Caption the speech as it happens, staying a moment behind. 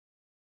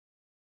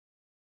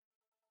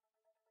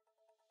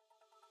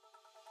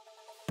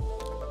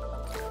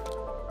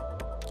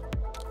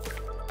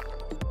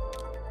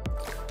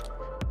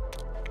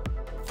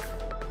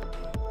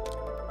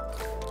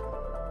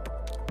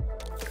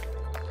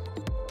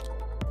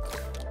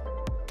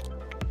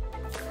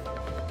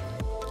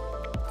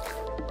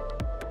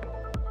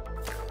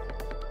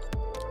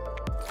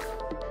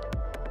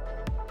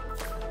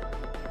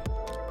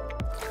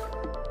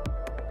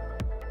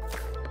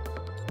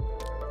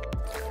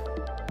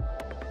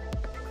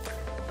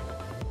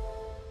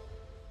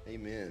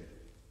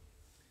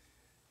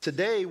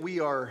Today,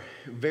 we are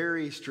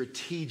very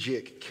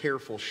strategic,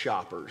 careful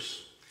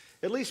shoppers,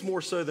 at least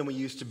more so than we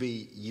used to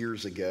be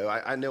years ago.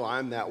 I know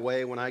I'm that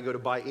way when I go to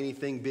buy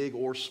anything big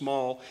or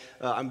small.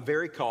 I'm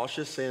very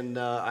cautious and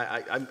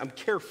I'm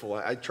careful.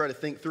 I try to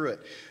think through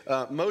it.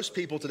 Most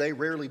people today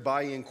rarely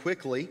buy in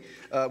quickly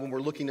when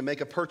we're looking to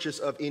make a purchase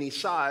of any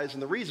size.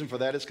 And the reason for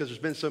that is because there's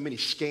been so many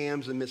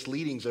scams and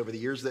misleadings over the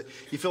years that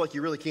you feel like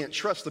you really can't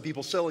trust the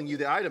people selling you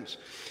the items.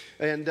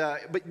 And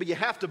but you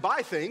have to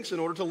buy things in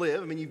order to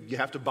live. I mean, you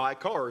have to buy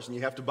cars, and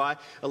you have to buy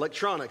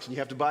electronics, and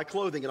you have to buy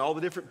clothing, and all the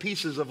different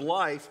pieces of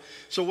life.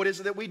 So what is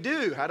it that we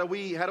do? How do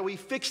we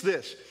fix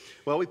this?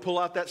 Well, we pull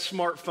out that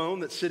smartphone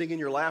that's sitting in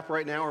your lap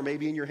right now, or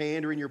maybe in your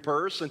hand or in your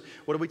purse. And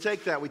what do we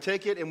take that? We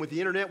take it, and with the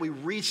internet, we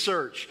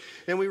research,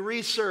 and we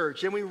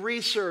research, and we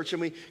research, and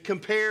we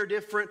compare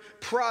different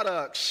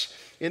products.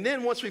 And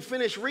then once we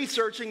finish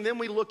researching, then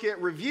we look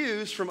at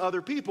reviews from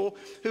other people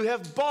who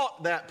have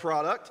bought that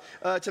product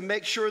to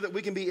make sure that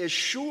we can be as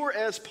sure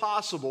as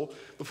possible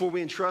before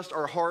we entrust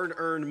our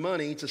hard-earned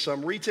money to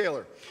some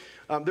retailer.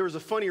 There was a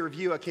funny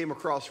review I came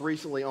across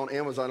recently on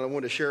Amazon, and I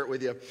wanted to share it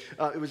with you.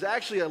 It was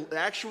actually an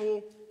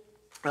actual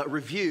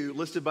review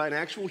listed by an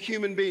actual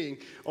human being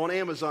on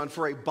Amazon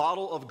for a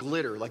bottle of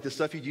glitter, like the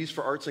stuff you'd use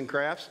for arts and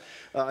crafts.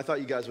 I thought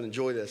you guys would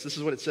enjoy this. This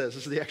is what it says.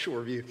 This is the actual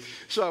review.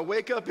 So I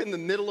wake up in the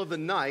middle of the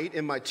night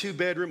in my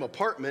 2-bedroom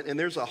apartment, and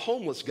there's a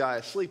homeless guy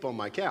asleep on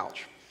my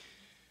couch.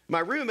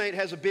 My roommate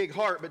has a big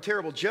heart but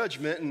terrible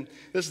judgment, and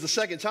this is the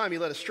second time he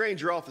let a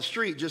stranger off the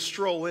street just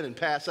stroll in and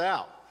pass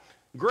out.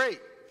 Great.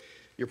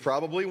 You're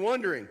probably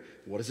wondering,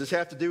 what does this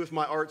have to do with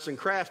my arts and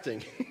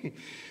crafting?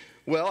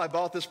 Well, I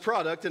bought this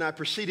product and I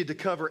proceeded to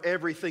cover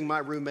everything my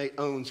roommate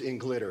owns in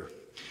glitter.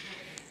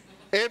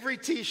 Every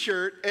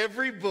t-shirt,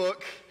 every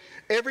book,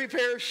 every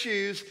pair of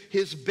shoes,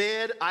 his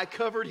bed, I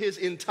covered his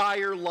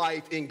entire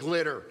life in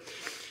glitter.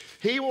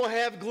 He will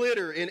have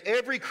glitter in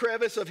every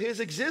crevice of his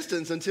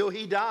existence until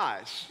he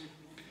dies.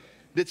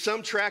 Did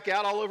some track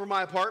out all over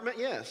my apartment?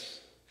 Yes.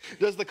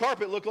 Does the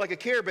carpet look like a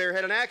Care Bear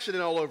had an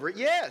accident all over it?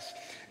 Yes.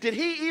 Did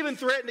he even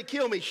threaten to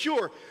kill me?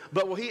 Sure.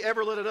 But will he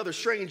ever let another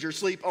stranger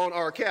sleep on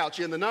our couch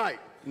in the night?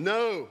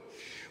 No.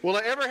 Will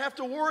I ever have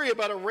to worry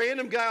about a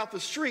random guy off the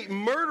street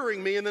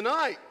murdering me in the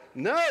night?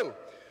 No.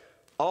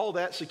 All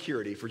that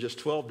security for just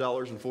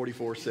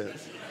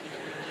 $12.44.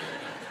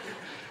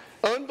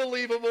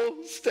 Unbelievable,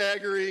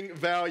 staggering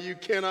value.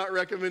 Cannot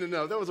recommend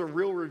enough. That was a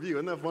real review.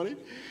 Isn't that funny?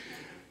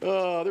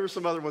 There were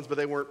some other ones, but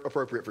they weren't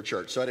appropriate for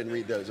church, so I didn't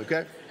read those,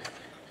 okay?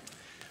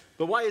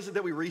 But why is it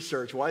that we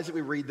research? Why is it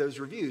we read those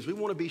reviews? We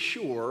want to be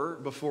sure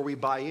before we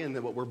buy in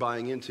that what we're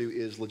buying into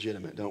is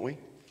legitimate, don't we?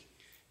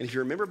 And if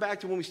you remember back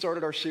to when we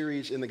started our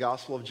series in the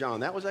Gospel of John,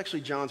 that was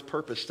actually John's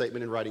purpose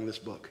statement in writing this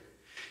book.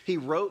 He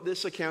wrote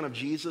this account of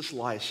Jesus'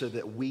 life so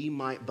that we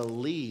might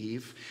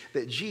believe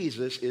that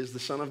Jesus is the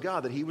Son of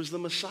God, that he was the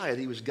Messiah,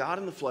 that he was God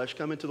in the flesh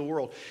come into the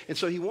world. And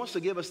so he wants to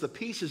give us the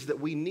pieces that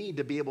we need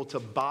to be able to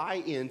buy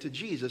into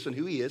Jesus and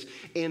who he is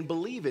and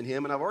believe in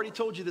him. And I've already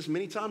told you this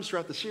many times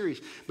throughout the series,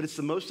 but it's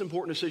the most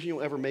important decision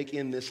you'll ever make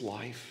in this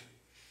life.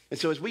 And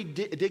so as we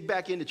dig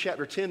back into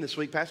chapter 10 this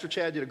week, Pastor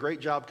Chad did a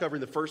great job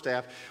covering the first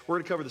half. We're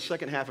going to cover the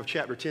second half of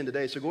chapter 10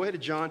 today. So go ahead to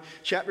John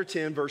chapter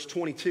 10, verse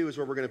 22 is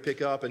where we're going to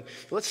pick up. And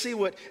let's see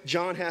what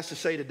John has to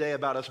say today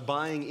about us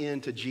buying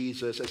into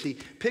Jesus as he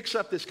picks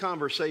up this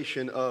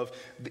conversation of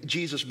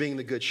Jesus being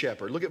the good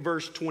shepherd. Look at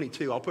verse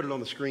 22. I'll put it on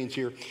the screens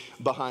here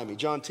behind me.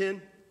 John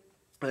 10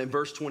 and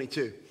verse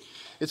 22.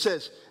 It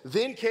says,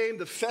 "Then came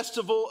the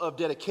festival of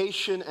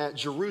dedication at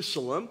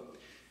Jerusalem.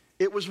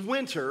 It was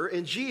winter,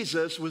 and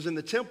Jesus was in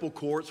the temple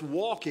courts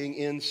walking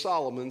in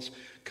Solomon's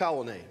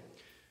colonnade."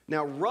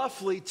 Now,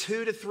 roughly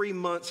 2 to 3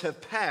 months have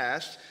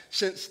passed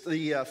since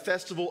the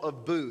Festival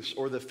of Booths,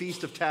 or the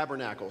Feast of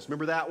Tabernacles.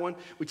 Remember that one?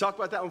 We talked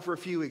about that one for a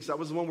few weeks. That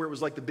was the one where it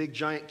was like the big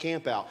giant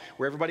camp out,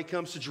 where everybody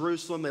comes to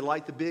Jerusalem. They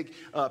light the big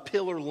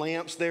pillar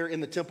lamps there in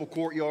the temple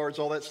courtyards,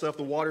 all that stuff,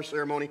 the water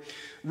ceremony.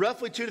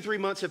 Roughly 2 to 3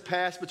 months have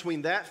passed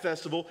between that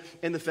festival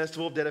and the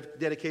Festival of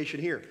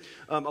Dedication here.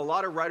 A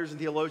lot of writers and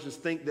theologians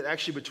think that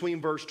actually between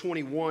verse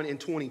 21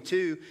 and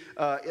 22,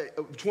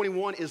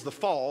 21 is the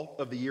fall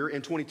of the year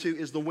and 22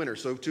 is the winter.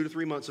 So 2 to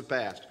 3 months have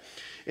passed.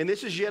 And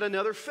this is yet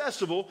another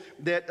festival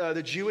that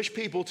the Jewish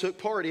people took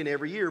part in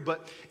every year,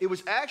 but it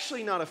was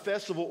actually not a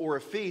festival or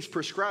a feast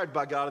prescribed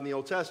by God in the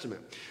Old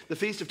Testament. The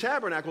Feast of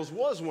Tabernacles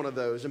was one of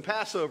those, and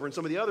Passover and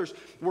some of the others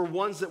were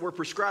ones that were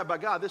prescribed by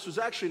God. This was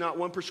actually not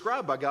one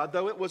prescribed by God,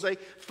 though it was a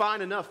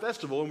fine enough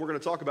festival, and we're going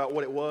to talk about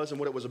what it was and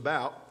what it was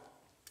about.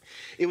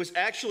 It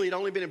had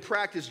only been in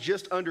practice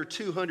just under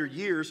 200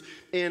 years,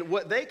 and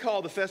what they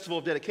call the Festival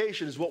of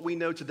Dedication is what we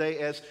know today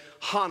as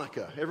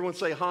Hanukkah. Everyone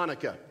say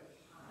Hanukkah.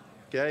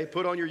 Okay,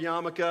 put on your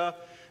yarmulke.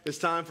 It's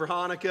time for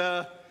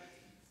Hanukkah.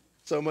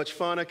 So much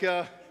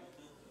Funukkah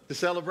to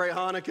celebrate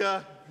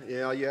Hanukkah.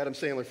 Yeah, you Adam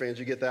Sandler fans,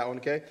 you get that one,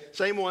 okay?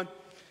 Same one.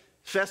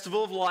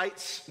 Festival of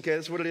Lights. Okay,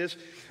 that's what it is.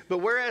 But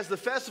whereas the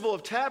Festival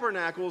of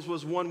Tabernacles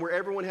was one where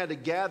everyone had to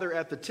gather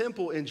at the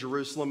temple in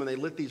Jerusalem and they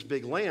lit these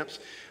big lamps,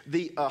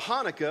 the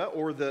Hanukkah,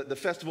 or the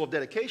Festival of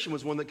Dedication,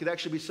 was one that could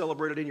actually be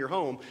celebrated in your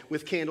home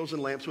with candles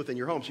and lamps within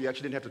your home. So you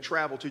actually didn't have to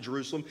travel to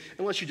Jerusalem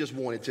unless you just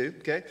wanted to,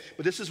 okay?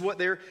 But this is what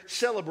they're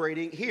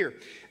celebrating here.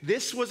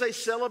 This was a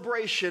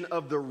celebration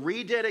of the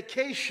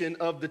rededication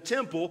of the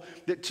temple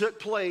that took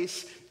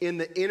place in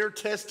the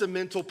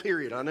intertestamental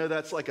period. I know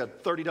that's like a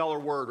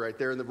 $30 word right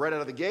there, right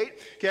out of the gate,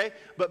 okay?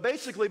 But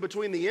basically,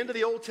 between the end of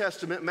the Old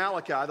Testament,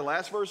 Malachi, the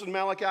last verse of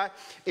Malachi,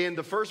 and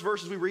the first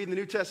verses we read in the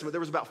New Testament, there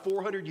was about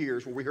 400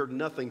 years where we heard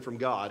nothing from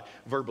God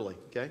verbally,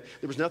 okay?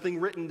 There was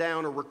nothing written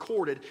down or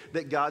recorded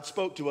that God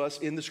spoke to us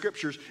in the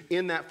Scriptures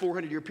in that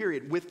 400-year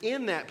period.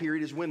 Within that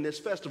period is when this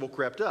festival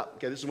crept up,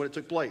 okay? This is when it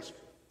took place.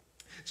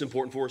 It's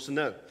important for us to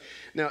know.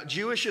 Now,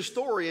 Jewish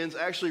historians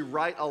actually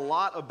write a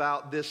lot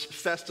about this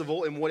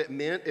festival and what it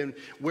meant and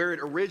where it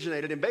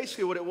originated. And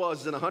basically what it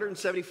was is in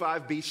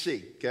 175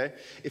 BC, okay?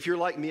 If you're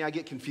like me, I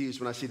get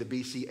confused when I see the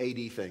BC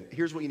AD thing.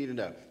 Here's what you need to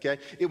know,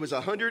 okay? It was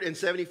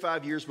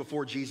 175 years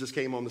before Jesus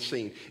came on the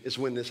scene is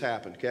when this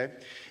happened, okay?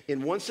 In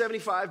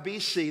 175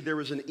 BC, there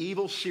was an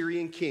evil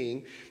Syrian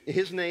king.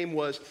 His name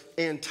was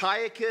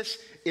Antiochus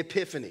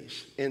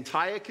Epiphanes.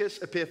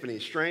 Antiochus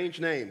Epiphanes,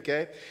 strange name,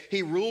 okay?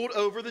 He ruled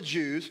over the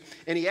Jews,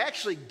 and he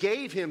actually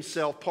gave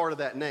himself part of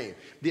that name.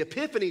 The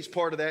Epiphanes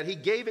part of that, he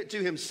gave it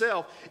to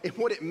himself, and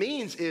what it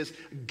means is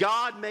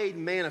God made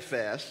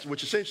manifest,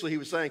 which essentially he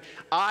was saying,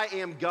 I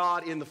am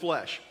God in the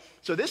flesh.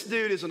 So this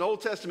dude is an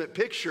Old Testament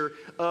picture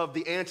of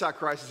the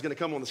Antichrist that's going to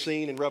come on the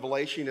scene in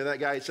Revelation. You know, that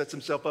guy sets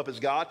himself up as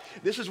God.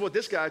 This is what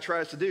this guy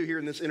tries to do here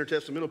in this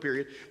intertestamental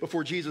period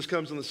before Jesus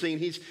comes on the scene.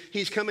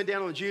 He's coming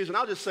down on the Jews. And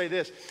I'll just say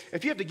this.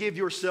 If you have to give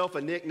yourself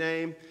a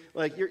nickname,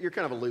 like you're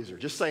kind of a loser.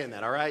 Just saying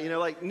that, all right? You know,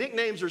 like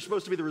nicknames are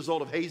supposed to be the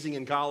result of hazing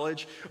in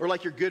college, or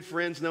like your good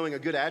friends knowing a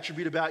good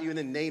attribute about you and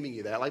then naming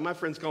you that. Like my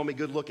friends call me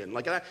good looking.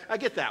 Like I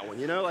get that one,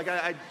 you know? Like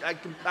I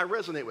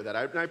resonate with that.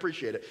 I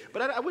appreciate it.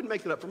 But I wouldn't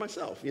make that up for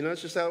myself. You know,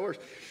 it's just how it works.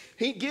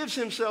 He gives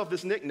himself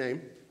this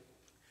nickname,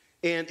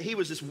 and he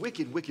was this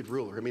wicked, wicked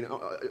ruler. I mean,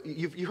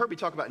 you heard me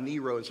talk about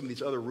Nero and some of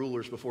these other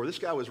rulers before. This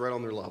guy was right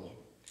on their level.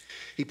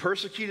 He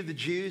persecuted the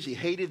Jews. He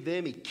hated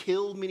them. He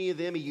killed many of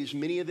them. He used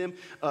many of them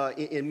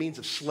in means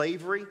of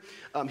slavery.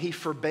 He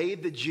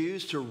forbade the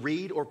Jews to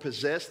read or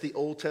possess the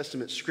Old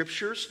Testament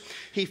scriptures.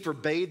 He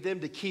forbade them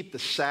to keep the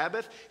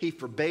Sabbath. He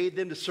forbade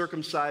them to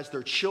circumcise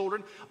their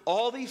children.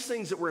 All these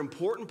things that were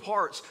important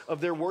parts of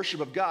their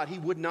worship of God, he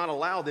would not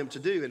allow them to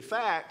do. In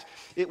fact,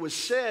 it was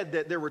said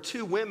that there were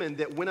two women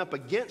that went up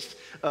against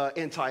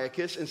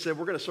Antiochus and said,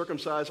 we're going to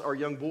circumcise our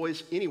young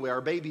boys anyway,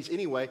 our babies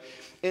anyway.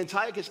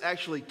 Antiochus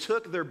actually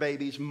took their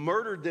babies,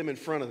 murdered them in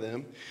front of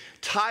them,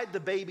 tied the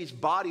babies'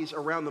 bodies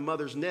around the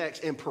mother's necks,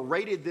 and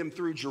paraded them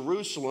through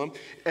Jerusalem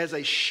as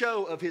a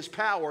show of his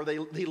power.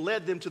 He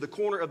led them to the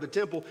corner of the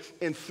temple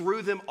and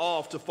threw them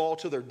off to fall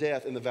to their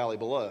death in the valley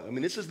below. I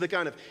mean, this is the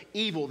kind of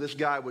evil this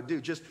guy would do,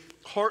 just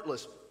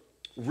heartless,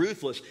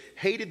 ruthless,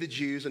 hated the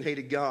Jews and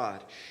hated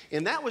God.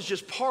 And that was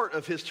just part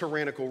of his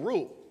tyrannical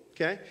rule.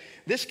 Okay?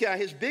 This guy,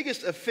 his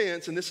biggest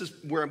offense, and this is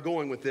where I'm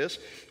going with this,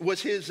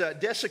 was his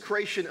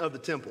desecration of the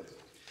temple.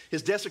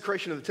 His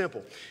desecration of the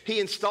temple. He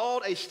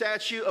installed a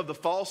statue of the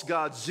false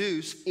god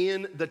Zeus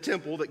in the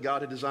temple that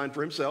God had designed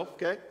for himself.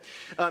 Okay?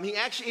 He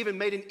actually even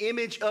made an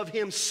image of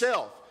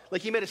himself.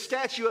 Like he made a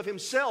statue of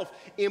himself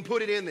and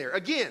put it in there.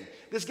 Again,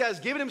 this guy's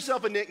giving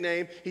himself a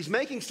nickname. He's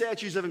making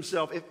statues of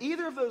himself. If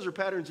either of those are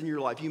patterns in your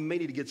life, you may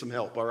need to get some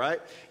help, all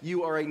right?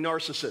 You are a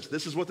narcissist.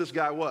 This is what this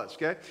guy was,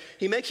 okay?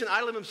 He makes an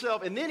idol of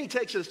himself, and then he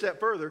takes it a step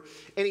further,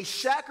 and he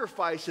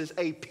sacrifices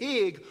a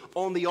pig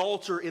on the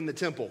altar in the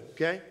temple,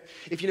 okay?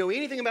 If you know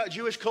anything about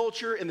Jewish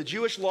culture and the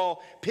Jewish law,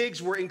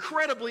 pigs were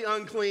incredibly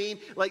unclean.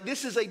 Like,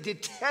 this is a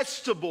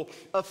detestable,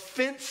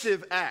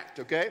 offensive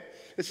act, okay?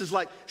 This is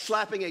like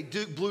slapping a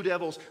Duke Blue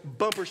Devils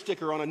bumper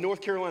sticker on a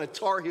North Carolina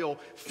Tar Heel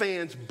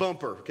fan's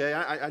bumper, okay?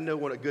 I know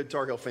what a good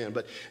Tar Heel fan,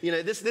 but, you know,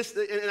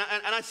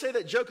 and I say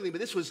that jokingly,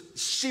 but this was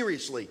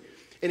seriously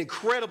an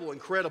incredible,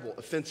 incredible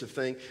offensive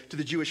thing to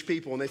the Jewish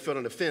people, and they felt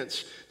an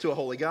offense to a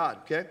holy God,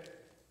 okay?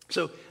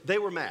 So they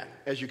were mad,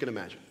 as you can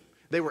imagine.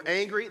 They were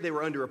angry, they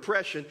were under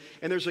oppression,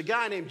 and there's a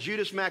guy named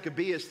Judas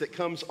Maccabeus that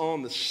comes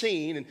on the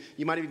scene, and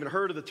you might have even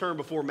heard of the term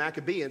before,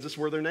 Maccabeans. This is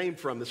where they're named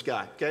from, this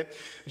guy, okay?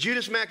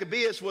 Judas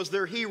Maccabeus was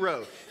their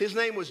hero. His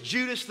name was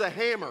Judas the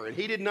Hammer, and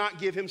he did not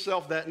give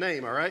himself that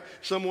name, all right?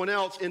 Someone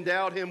else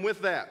endowed him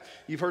with that.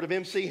 You've heard of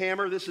MC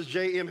Hammer? This is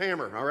J.M.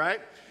 Hammer, all right?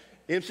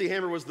 MC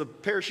Hammer was the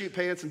parachute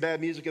pants and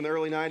bad music in the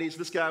early 90s.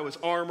 This guy was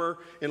armor,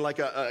 and like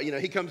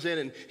he comes in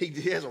and he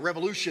has a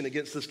revolution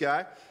against this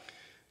guy.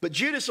 But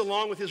Judas,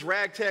 along with his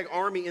ragtag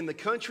army in the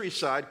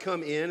countryside,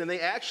 come in, and they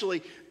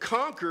actually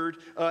conquered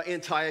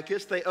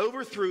Antiochus. They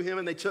overthrew him,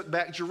 and they took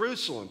back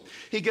Jerusalem.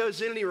 He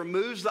goes in, and he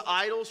removes the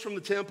idols from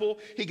the temple.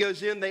 He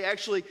goes in, they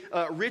actually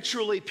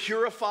ritually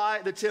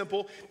purify the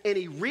temple, and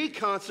he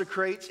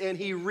reconsecrates, and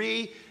he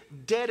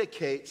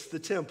dedicates the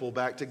temple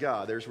back to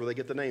God. There's where they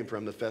get the name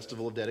from, the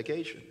Festival of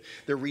Dedication.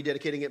 They're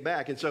rededicating it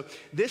back. And so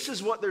this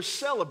is what they're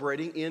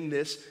celebrating in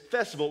this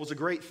festival. It was a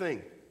great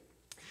thing.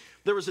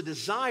 There was a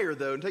desire,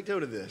 though, and take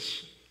note of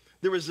this.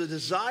 There was a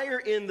desire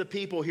in the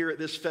people here at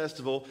this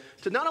festival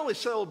to not only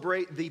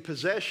celebrate the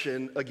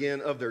possession,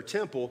 again, of their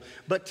temple,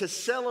 but to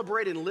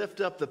celebrate and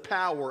lift up the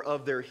power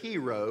of their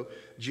hero,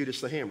 Judas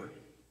the Hammer.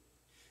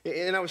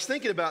 And I was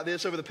thinking about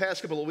this over the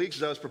past couple of weeks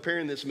as I was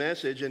preparing this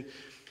message, and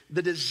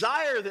the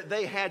desire that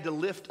they had to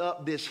lift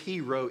up this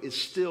hero is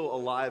still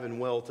alive and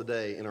well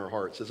today in our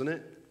hearts, isn't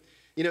it?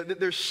 You know,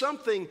 there's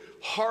something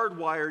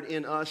hardwired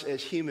in us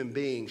as human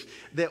beings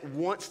that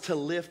wants to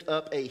lift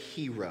up a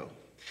hero.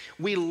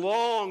 We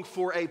long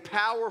for a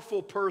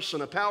powerful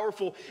person, a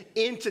powerful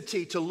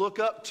entity to look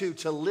up to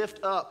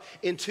lift up,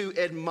 and to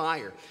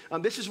admire.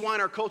 This is why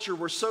in our culture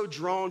we're so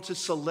drawn to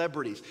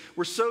celebrities.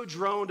 We're so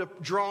drawn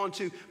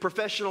to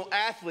professional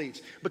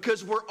athletes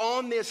because we're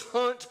on this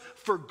hunt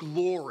for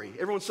glory.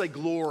 Everyone say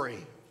glory.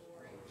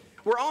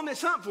 We're on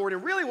this hunt for it,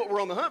 and really what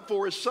we're on the hunt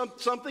for is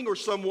something or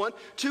someone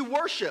to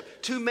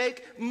worship, to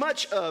make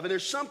much of. And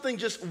there's something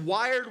just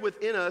wired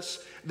within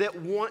us that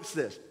wants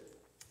this.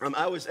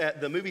 I was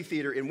at the movie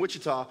theater in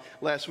Wichita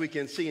last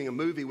weekend seeing a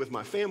movie with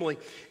my family,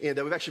 and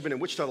we've actually been in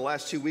Wichita the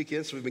last 2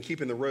 weekends, so we've been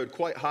keeping the road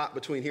quite hot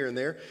between here and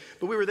there.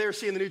 But we were there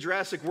seeing the new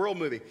Jurassic World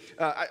movie.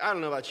 I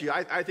don't know about you.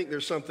 I think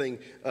there's something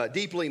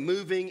deeply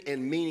moving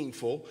and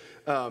meaningful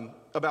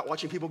about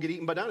watching people get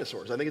eaten by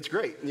dinosaurs. I think it's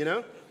great, you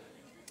know?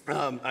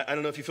 I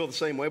don't know if you feel the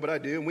same way, but I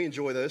do, and we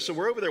enjoy those. So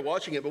we're over there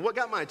watching it, but what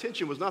got my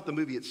attention was not the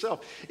movie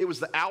itself. It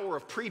was the hour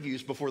of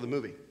previews before the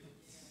movie,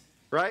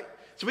 right?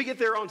 So we get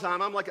there on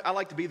time. I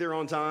like to be there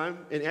on time.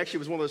 And actually, it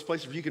was one of those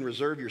places where you can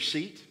reserve your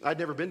seat. I'd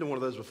never been to one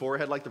of those before. It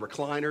had like the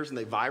recliners and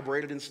they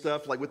vibrated and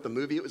stuff. Like with the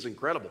movie, it was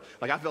incredible.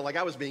 Like I felt like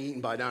I was being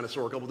eaten by a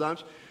dinosaur a couple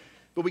times.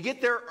 But we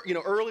get there,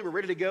 early. We're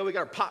ready to go. We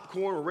got our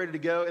popcorn. We're ready to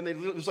go. And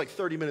it was like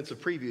 30 minutes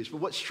of previews. But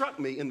what struck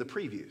me in the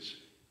previews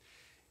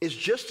is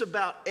just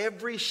about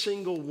every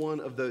single one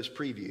of those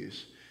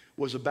previews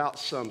was about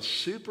some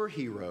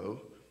superhero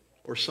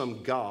or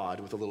some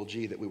god with a little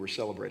g that we were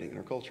celebrating in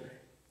our culture.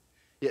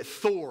 Yeah,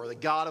 Thor, the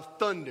god of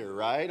thunder,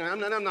 right?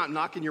 I'm not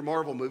knocking your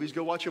Marvel movies.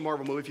 Go watch a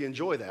Marvel movie if you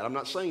enjoy that. I'm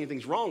not saying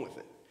anything's wrong with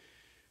it.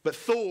 But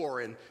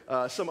Thor and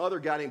some other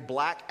guy named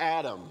Black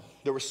Adam.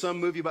 There was some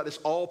movie about this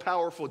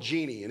all-powerful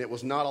genie, and it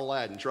was not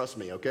Aladdin, trust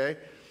me, okay?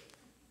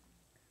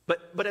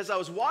 But as I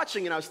was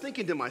watching and I was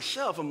thinking to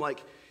myself, I'm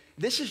like,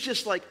 this is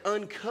just like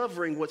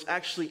uncovering what's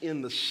actually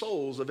in the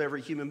souls of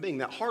every human being,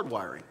 that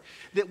hardwiring.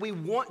 That we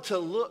want to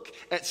look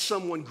at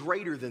someone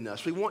greater than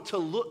us. We want to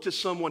look to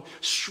someone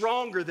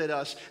stronger than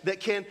us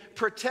that can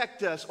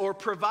protect us or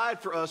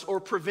provide for us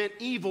or prevent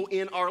evil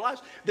in our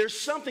lives. There's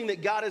something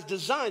that God has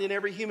designed in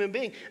every human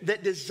being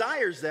that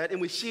desires that,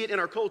 and we see it in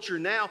our culture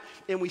now,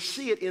 and we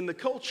see it in the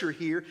culture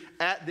here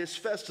at this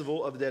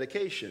festival of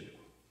dedication.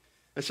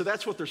 And so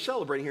that's what they're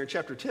celebrating here in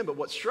chapter 10. But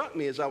what struck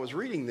me as I was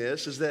reading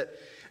this is that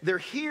they're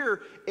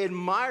here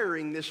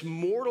admiring this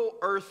mortal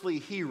earthly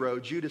hero,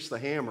 Judas the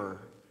Hammer,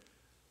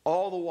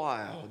 all the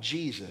while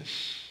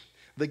Jesus,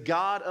 the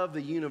God of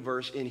the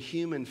universe in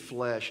human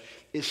flesh,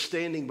 is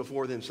standing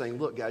before them saying,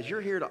 look, guys,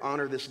 you're here to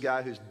honor this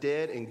guy who's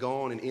dead and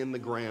gone and in the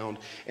ground,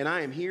 and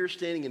I am here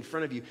standing in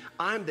front of you.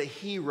 I'm the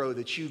hero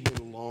that you've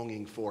been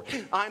longing for.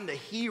 I'm the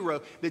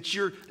hero that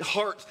your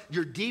heart,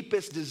 your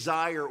deepest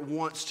desire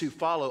wants to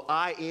follow.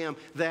 I am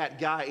that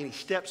guy. And he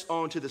steps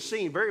onto the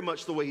scene very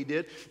much the way he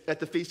did at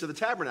the Feast of the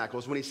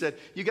Tabernacles when he said,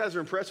 you guys are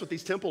impressed with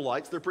these temple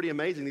lights. They're pretty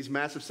amazing, these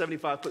massive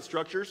 75-foot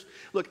structures.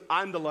 Look,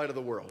 I'm the light of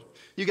the world.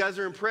 You guys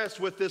are impressed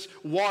with this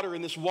water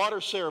and this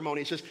water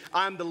ceremony. He says,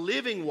 I'm the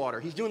living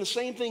water. He's doing the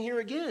same thing here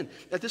again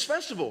at this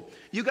festival.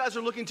 You guys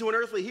are looking to an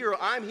earthly hero.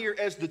 I'm here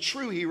as the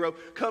true hero,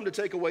 come to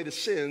take away the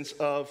sins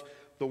of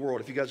the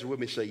world. If you guys are with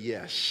me, say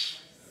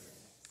yes.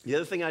 The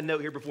other thing I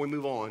note here before we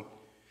move on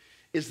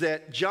is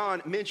that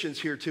John mentions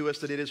here to us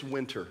that it is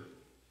winter,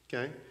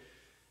 okay?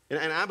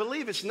 And I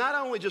believe it's not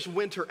only just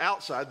winter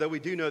outside, though we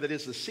do know that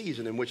it's the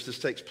season in which this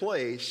takes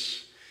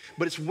place,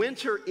 but it's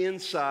winter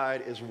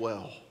inside as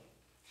well.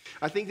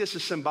 I think this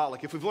is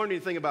symbolic. If we've learned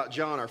anything about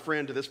John, our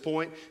friend to this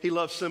point, he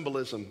loves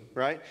symbolism,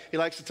 right? He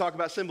likes to talk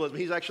about symbolism.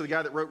 He's actually the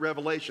guy that wrote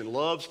Revelation,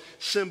 loves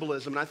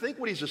symbolism. And I think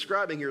what he's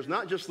describing here is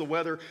not just the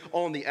weather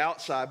on the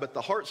outside, but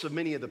the hearts of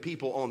many of the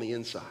people on the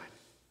inside.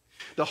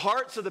 The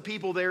hearts of the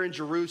people there in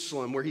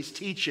Jerusalem where he's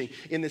teaching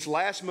in this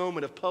last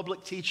moment of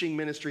public teaching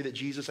ministry that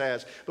Jesus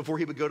has before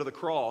he would go to the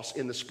cross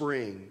in the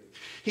spring.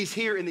 He's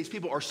here and these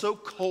people are so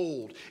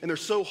cold and they're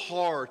so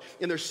hard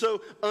and they're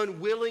so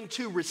unwilling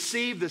to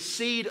receive the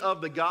seed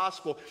of the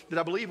gospel that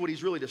I believe what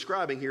he's really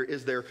describing here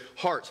is their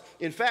hearts.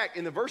 In fact,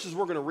 in the verses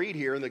we're going to read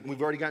here, and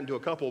we've already gotten to a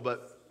couple,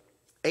 but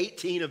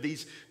 18 of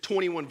these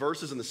 21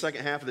 verses in the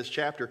second half of this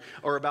chapter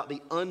are about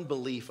the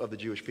unbelief of the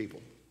Jewish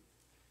people.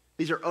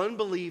 These are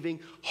unbelieving,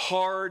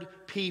 hard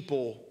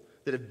people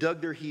that have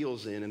dug their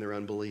heels in their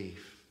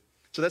unbelief.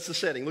 So that's the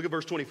setting. Look at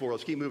verse 24.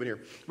 Let's keep moving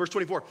here. Verse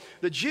 24.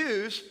 The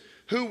Jews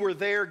who were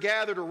there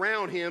gathered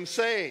around him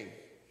saying,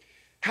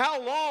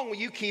 how long will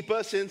you keep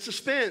us in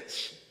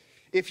suspense?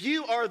 If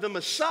you are the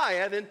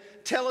Messiah, then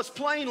tell us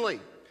plainly.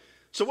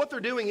 So what they're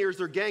doing here is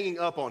they're ganging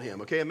up on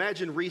him, okay?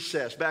 Imagine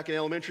recess back in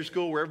elementary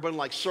school where everybody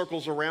like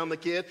circles around the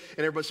kid and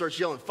everybody starts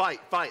yelling, fight,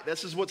 fight.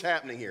 This is what's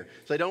happening here.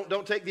 So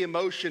don't take the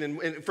emotion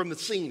and from the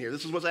scene here.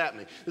 This is what's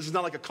happening. This is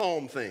not like a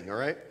calm thing, all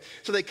right?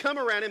 So they come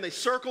around him, they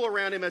circle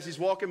around him as he's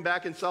walking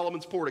back in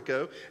Solomon's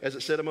portico, as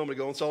it said a moment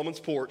ago on Solomon's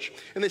porch.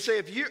 And they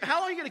say,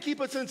 how long are you going to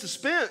keep us in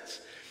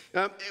suspense?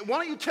 Why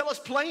don't you tell us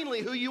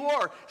plainly who you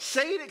are?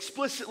 Say it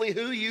explicitly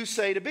who you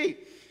say to be.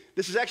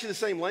 This is actually the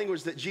same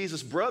language that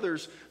Jesus'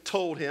 brothers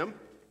told him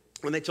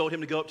when they told him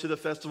to go up to the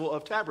Festival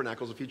of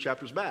Tabernacles a few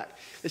chapters back.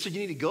 They said,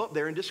 you need to go up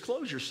there and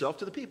disclose yourself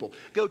to the people.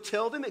 Go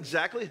tell them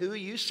exactly who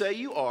you say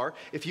you are.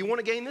 If you want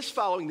to gain this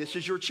following, this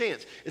is your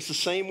chance. It's the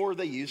same word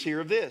they use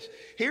here of this.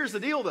 Here's the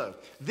deal, though.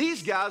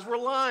 These guys were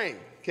lying,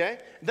 okay?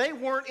 They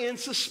weren't in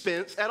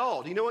suspense at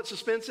all. Do you know what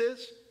suspense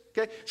is?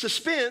 Okay?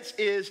 Suspense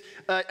is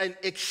an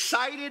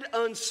excited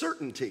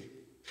uncertainty.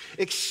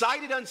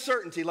 Excited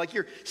uncertainty, like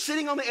you're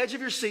sitting on the edge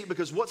of your seat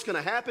because what's going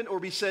to happen or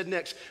be said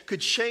next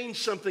could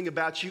change something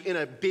about you in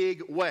a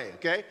big way,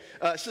 okay?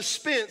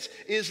 Suspense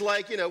is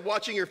like,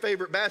 watching your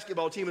favorite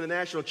basketball team in the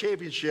national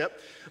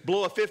championship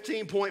blow a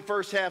 15-point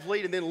first half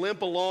lead and then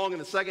limp along in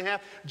the second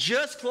half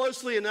just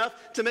closely enough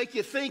to make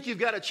you think you've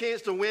got a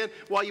chance to win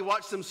while you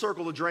watch them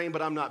circle the drain,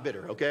 but I'm not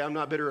bitter, okay? I'm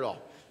not bitter at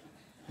all.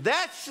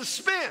 That's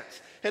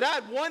suspense.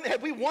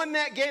 Had we won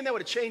that game, that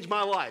would have changed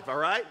my life, all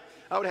right?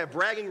 I would have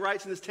bragging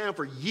rights in this town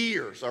for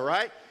years, all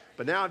right?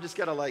 But now I've just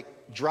got to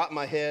drop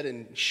my head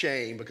in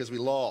shame because we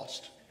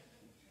lost.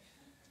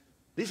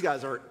 These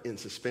guys aren't in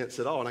suspense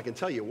at all, and I can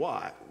tell you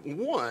why.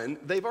 One,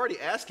 they've already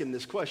asked him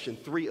this question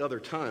 3 other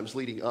times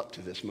leading up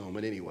to this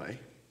moment anyway.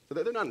 So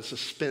they're not in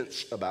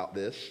suspense about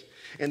this.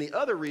 And the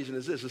other reason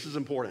is this is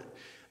important.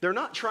 They're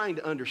not trying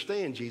to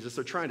understand Jesus,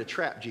 they're trying to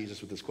trap Jesus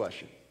with this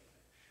question.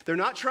 They're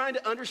not trying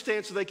to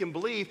understand so they can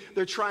believe.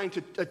 They're trying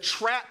to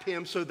trap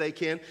him so they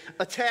can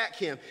attack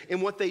him.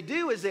 And what they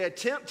do is they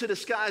attempt to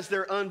disguise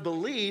their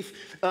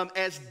unbelief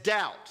as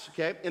doubt,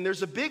 okay? And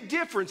there's a big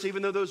difference,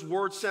 even though those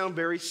words sound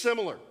very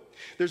similar.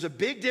 There's a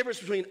big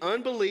difference between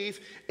unbelief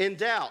and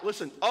doubt.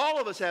 Listen,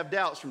 all of us have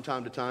doubts from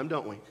time to time,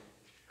 don't we?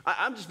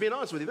 I'm just being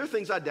honest with you. There are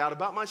things I doubt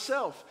about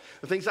myself.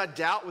 The things I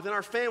doubt within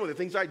our family. The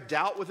things I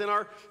doubt within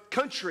our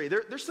country.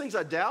 There's things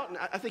I doubt, and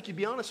I think you'd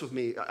be honest with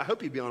me. I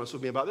hope you'd be honest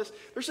with me about this.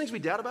 There's things we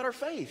doubt about our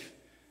faith.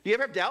 Do you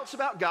ever have doubts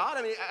about God?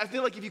 I mean, I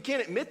feel like if you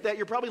can't admit that,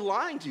 you're probably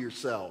lying to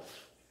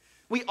yourself.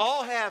 We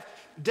all have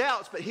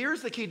doubts, but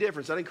here's the key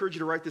difference. I'd encourage you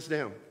to write this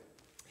down.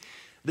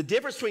 The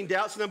difference between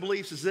doubts and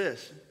unbeliefs is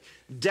this.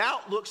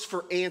 Doubt looks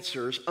for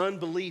answers.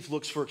 Unbelief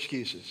looks for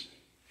excuses.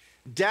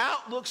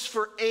 Doubt looks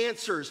for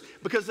answers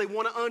because they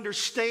want to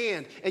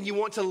understand and you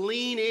want to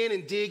lean in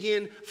and dig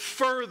in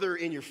further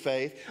in your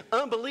faith.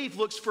 Unbelief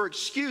looks for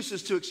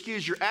excuses to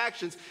excuse your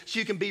actions so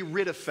you can be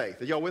rid of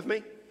faith. Are y'all with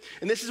me?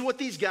 And this is what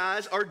these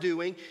guys are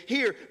doing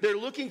here. They're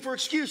looking for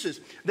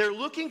excuses. They're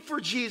looking for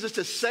Jesus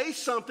to say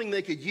something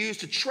they could use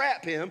to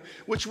trap him,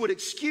 which would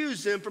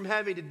excuse them from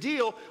having to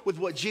deal with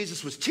what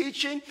Jesus was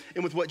teaching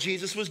and with what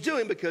Jesus was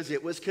doing because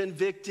it was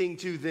convicting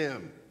to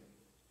them.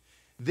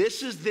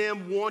 This is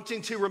them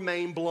wanting to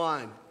remain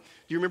blind.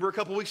 Do you remember a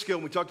couple weeks ago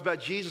when we talked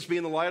about Jesus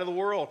being the light of the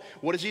world?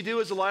 What does he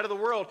do as the light of the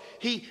world?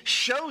 He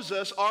shows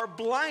us our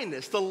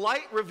blindness. The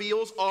light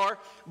reveals our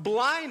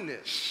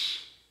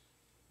blindness.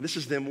 This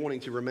is them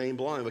wanting to remain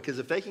blind because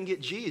if they can get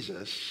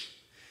Jesus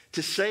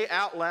to say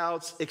out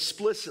loud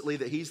explicitly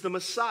that he's the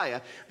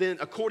Messiah, then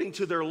according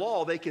to their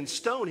law, they can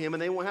stone him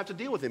and they won't have to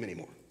deal with him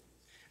anymore.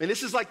 And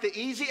this is like the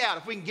easy out.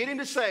 If we can get him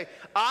to say,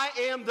 I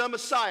am the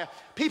Messiah,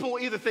 people will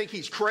either think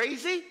he's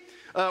crazy,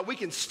 we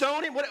can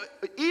stone him.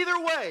 Either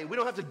way, we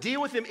don't have to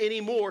deal with him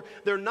anymore.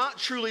 They're not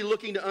truly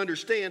looking to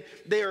understand.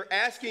 They are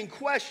asking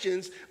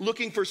questions,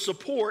 looking for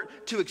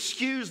support to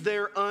excuse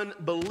their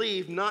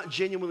unbelief, not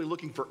genuinely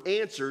looking for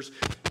answers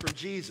from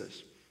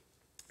Jesus.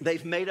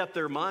 They've made up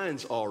their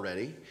minds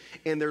already,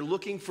 and they're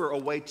looking for a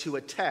way to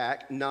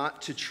attack,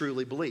 not to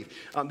truly believe.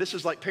 This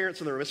is like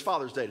parents in the room. It's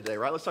Father's Day today,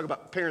 right? Let's talk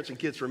about parents and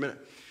kids for a minute.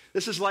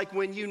 This is like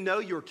when you know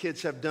your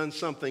kids have done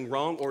something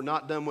wrong or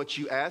not done what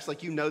you asked,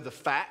 like you know the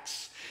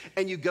facts,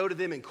 and you go to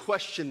them and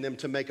question them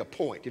to make a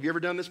point. Have you ever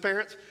done this,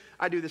 parents?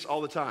 I do this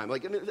all the time.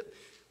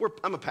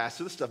 I'm a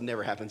pastor. This stuff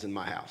never happens in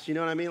my house. You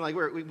know what I mean? Like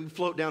we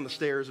float down the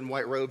stairs in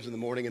white robes in the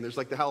morning, and there's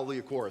like the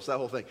Hallelujah chorus, that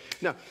whole thing.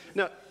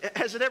 No.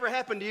 Has it ever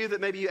happened to you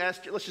that maybe you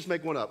ask? Let's just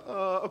make one up.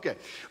 Okay.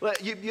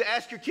 You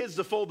ask your kids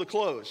to fold the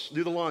clothes,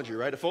 do the laundry,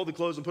 right? To fold the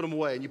clothes and put them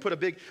away, and you put a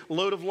big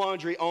load of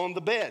laundry on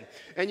the bed,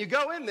 and you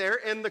go in there,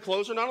 and the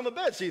clothes are not on the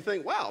bed. So you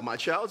think, wow, my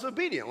child's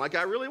obedient, like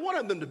I really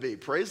wanted them to be.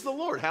 Praise the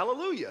Lord.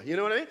 Hallelujah. You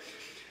know what I mean?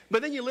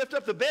 But then you lift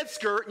up the bed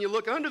skirt and you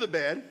look under the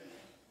bed.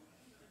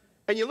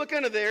 And you look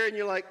under there and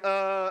you're like,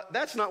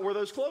 that's not where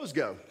those clothes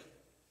go.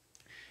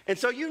 And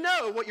so you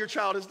know what your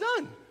child has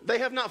done. They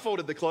have not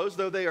folded the clothes,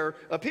 though they are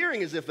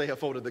appearing as if they have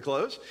folded the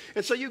clothes.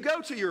 And so you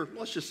go to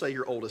let's just say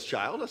your oldest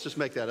child. Let's just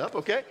make that up,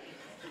 okay?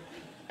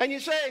 And you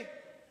say,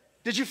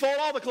 did you fold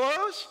all the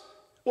clothes?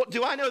 Well,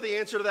 do I know the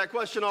answer to that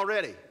question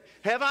already?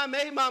 Have I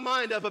made my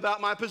mind up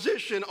about my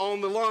position on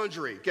the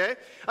laundry, okay?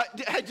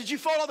 Did you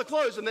fold all the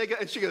clothes?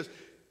 And she goes,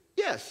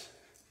 yes,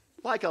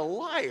 like a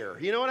liar.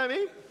 You know what I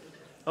mean?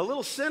 A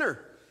little sinner.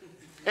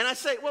 And I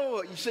say,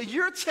 whoa. You say,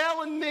 you're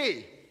telling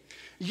me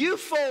you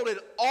folded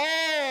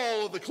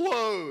all of the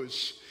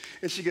clothes?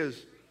 And she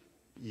goes,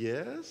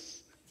 yes.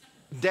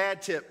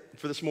 Dad tip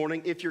for this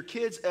morning: if your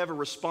kids ever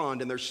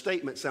respond and their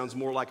statement sounds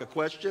more like a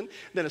question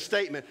than a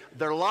statement,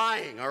 they're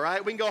lying, all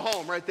right? We can go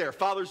home right there.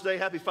 Father's Day,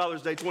 happy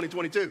Father's Day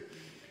 2022.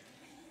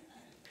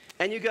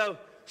 And you go,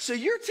 so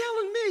you're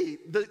telling me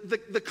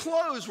the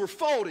clothes were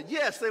folded?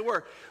 Yes, they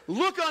were.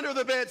 Look under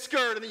the bed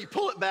skirt, and then you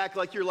pull it back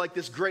like you're like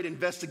this great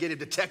investigative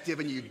detective,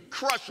 and you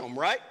crush them,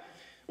 right?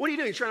 What are you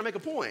doing? You're trying to make a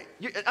point.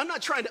 I'm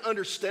not trying to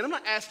understand. I'm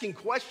not asking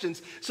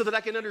questions so that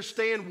I can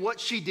understand what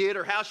she did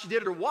or how she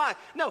did it or why.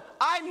 No,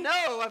 I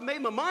know. I've made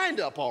my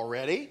mind up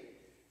already,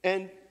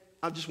 and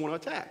I just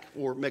want to attack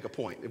or make a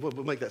point.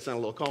 We'll make that sound a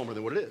little calmer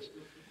than what it is.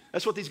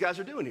 That's what these guys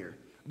are doing here.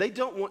 They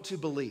don't want to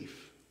believe.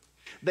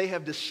 They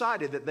have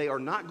decided that they are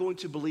not going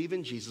to believe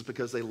in Jesus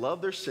because they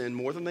love their sin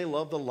more than they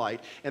love the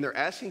light, and they're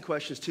asking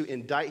questions to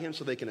indict him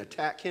so they can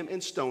attack him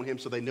and stone him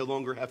so they no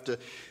longer have to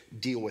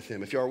deal with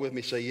him. If you are with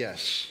me, say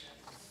yes.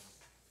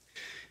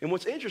 And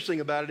what's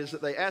interesting about it is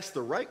that they asked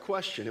the right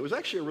question. It was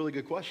actually a really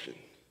good question.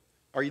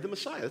 Are you the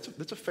Messiah?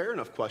 That's a fair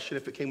enough question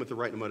if it came with the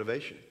right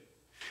motivation.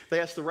 They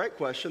asked the right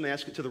question. They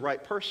asked it to the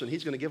right person.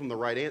 He's going to give them the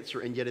right answer,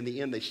 and yet in the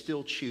end, they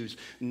still choose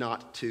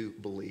not to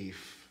believe.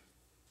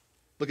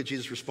 Look at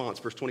Jesus' response,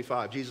 verse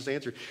 25. Jesus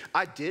answered,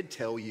 I did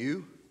tell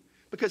you,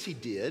 because he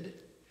did.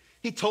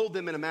 He told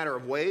them in a matter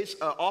of ways.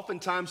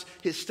 Oftentimes,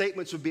 his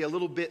statements would be a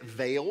little bit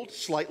veiled,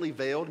 slightly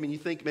veiled. I mean, you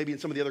think maybe in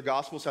some of the other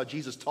Gospels how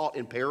Jesus taught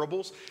in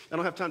parables. I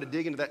don't have time to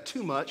dig into that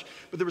too much,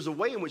 but there was a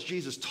way in which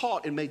Jesus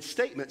taught and made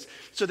statements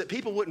so that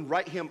people wouldn't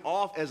write him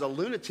off as a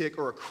lunatic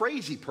or a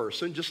crazy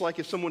person, just like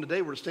if someone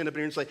today were to stand up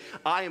here and say,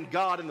 I am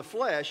God in the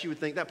flesh, you would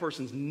think that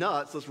person's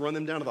nuts, let's run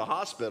them down to the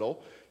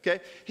hospital. Okay?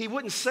 He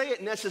wouldn't say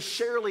it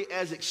necessarily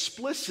as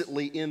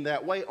explicitly in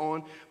that way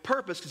on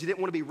purpose because he didn't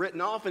want to be written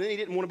off, and then he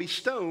didn't want to be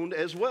stoned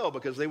as well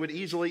because they would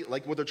easily,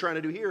 like what they're trying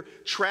to do here,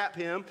 trap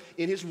him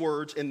in his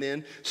words and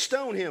then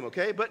stone him,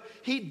 okay? But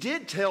he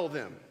did tell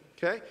them,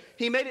 okay?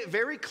 He made it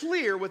very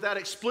clear without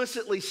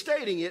explicitly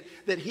stating it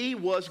that he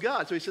was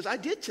God. So he says, I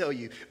did tell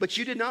you, but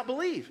you did not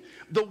believe.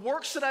 The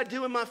works that I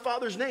do in my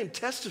Father's name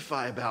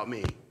testify about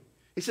me.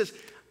 He says,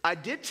 I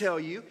did tell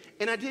you,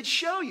 and I did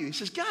show you. He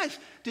says, guys,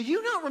 do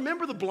you not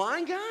remember the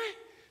blind guy?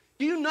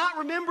 Do you not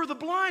remember the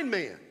blind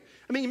man?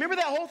 I mean, you remember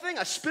that whole thing?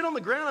 I spit on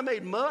the ground, I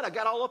made mud, I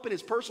got all up in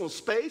his personal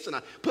space, and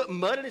I put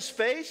mud in his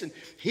face and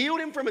healed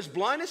him from his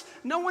blindness.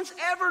 No one's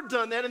ever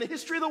done that in the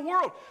history of the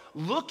world.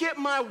 Look at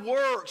my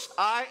works.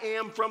 I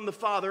am from the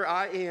Father.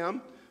 I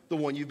am the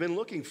one you've been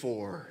looking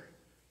for.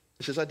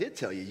 He says, I did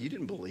tell you. You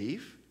didn't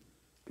believe.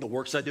 The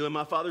works I do in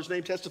my Father's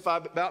name testify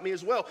about me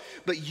as well.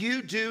 But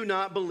you do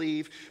not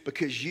believe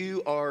because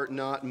you are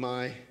not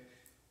my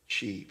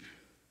sheep.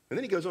 And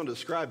then he goes on to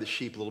describe the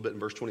sheep a little bit in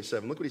verse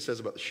 27. Look what he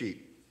says about the sheep.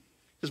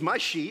 He says, my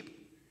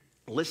sheep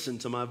listen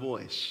to my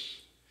voice.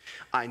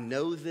 I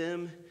know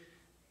them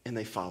and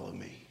they follow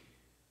me.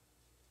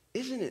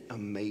 Isn't it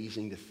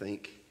amazing to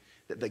think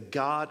that the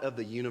God of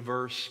the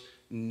universe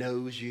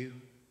knows you?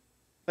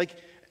 Like,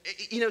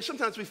 you know,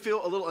 sometimes we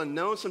feel a little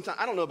unknown. Sometimes,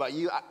 I don't know about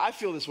you, I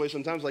feel this way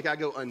sometimes, like I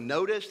go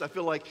unnoticed. I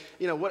feel like,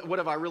 you know, what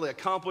have I really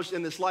accomplished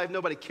in this life?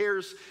 Nobody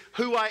cares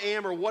who I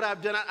am or what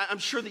I've done. I'm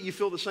sure that you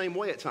feel the same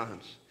way at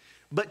times.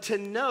 But to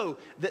know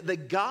that the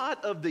God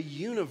of the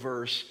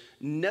universe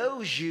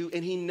knows you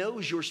and he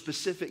knows your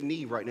specific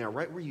need right now,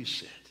 right where you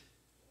sit.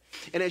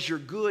 And as your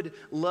good,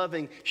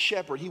 loving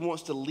shepherd, he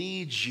wants to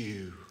lead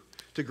you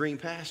to green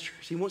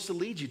pastures. He wants to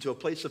lead you to a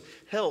place of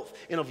health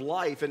and of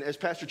life. And as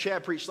Pastor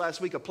Chad preached last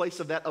week, a place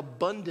of that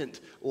abundant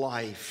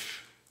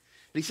life.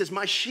 And he says,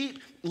 my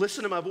sheep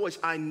listen to my voice.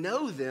 I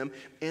know them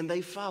and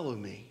they follow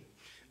me.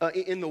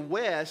 In the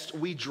West,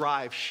 we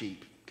drive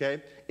sheep.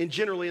 Okay? And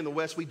generally in the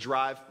West, we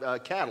drive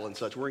cattle and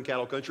such. We're in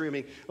cattle country. I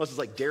mean, unless it's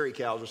like dairy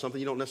cows or something,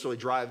 you don't necessarily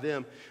drive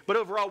them. But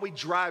overall, we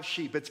drive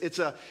sheep.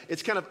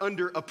 It's kind of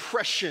under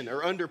oppression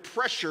or under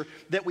pressure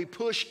that we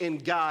push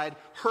and guide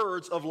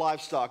herds of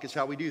livestock is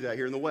how we do that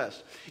here in the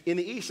West. In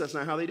the East, that's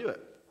not how they do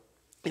it.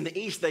 In the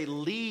East, they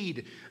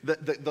lead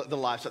the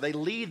livestock. They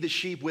lead the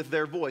sheep with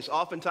their voice.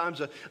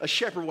 Oftentimes, a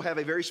shepherd will have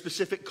a very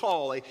specific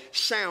call, a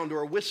sound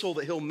or a whistle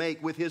that he'll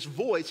make with his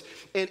voice.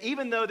 And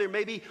even though there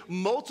may be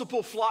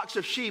multiple flocks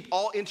of sheep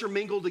all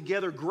intermingled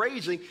together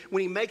grazing,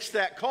 when he makes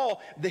that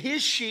call,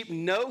 his sheep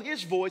know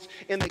his voice,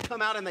 and they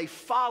come out and they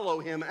follow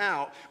him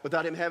out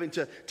without him having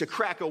to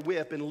crack a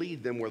whip and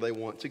lead them where they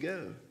want to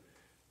go.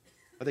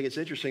 I think it's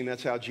interesting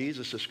that's how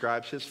Jesus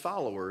describes his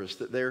followers,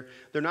 that they're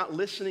not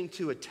listening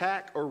to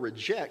attack or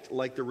reject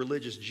like the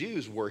religious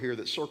Jews were here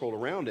that circled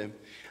around him.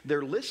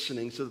 They're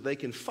listening so that they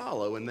can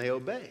follow and they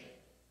obey.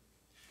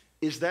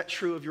 Is that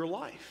true of your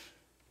life?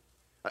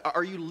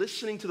 Are you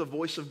listening to the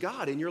voice of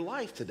God in your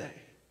life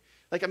today?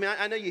 Like, I mean,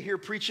 I know you hear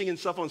preaching and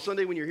stuff on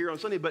Sunday when you're here on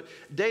Sunday, but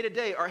day to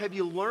day, or have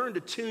you learned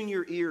to tune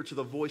your ear to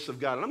the voice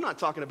of God? And I'm not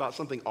talking about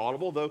something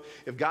audible, though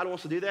if God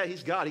wants to do that,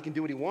 he's God. He can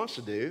do what he wants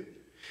to do.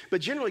 But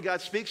generally,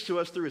 God speaks to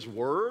us through his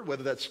word,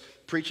 whether that's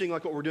preaching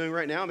like what we're doing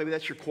right now. Maybe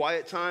that's your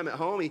quiet time at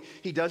home.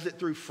 He does it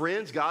through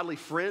friends, godly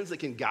friends that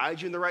can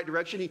guide you in the right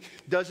direction. He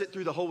does it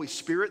through the Holy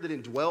Spirit that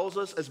indwells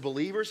us as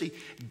believers. He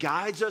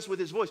guides us with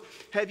his voice.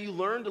 Have you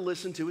learned to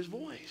listen to his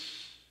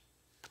voice?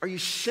 Are you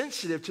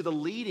sensitive to the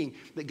leading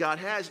that God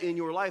has in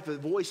your life, the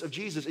voice of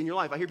Jesus in your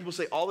life? I hear people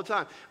say all the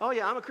time, oh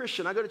yeah, I'm a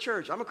Christian, I go to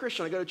church. I'm a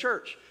Christian, I go to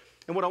church.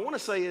 And what I want to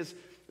say is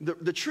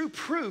the true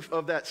proof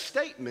of that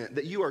statement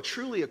that you are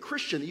truly a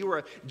Christian, that you are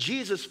a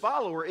Jesus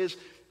follower is,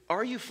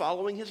 are you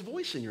following his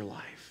voice in your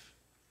life?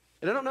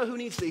 And I don't know who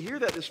needs to hear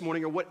that this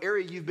morning or what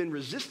area you've been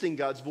resisting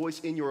God's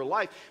voice in your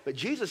life, but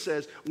Jesus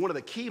says one of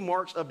the key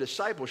marks of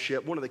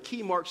discipleship, one of the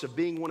key marks of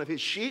being one of his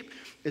sheep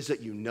is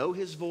that you know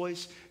his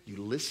voice, you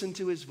listen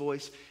to his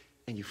voice,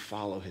 and you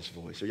follow his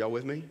voice. Are y'all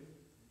with me?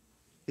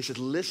 He said,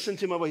 listen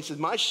to my voice. He said,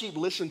 my sheep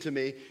listen to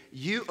me.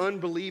 You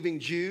unbelieving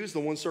Jews,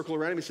 the one circle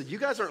around him, he said, you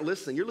guys aren't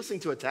listening. You're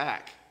listening to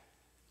attack.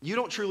 You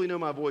don't truly know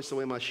my voice the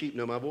way my sheep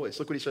know my voice.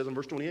 Look what he says in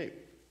verse 28.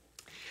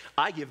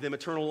 I give them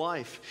eternal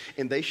life,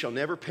 and they shall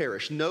never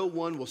perish. No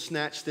one will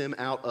snatch them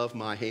out of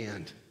my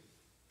hand.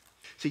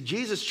 See,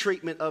 Jesus'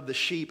 treatment of the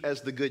sheep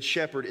as the good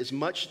shepherd is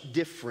much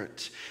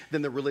different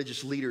than the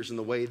religious leaders in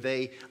the way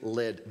they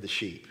led the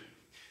sheep.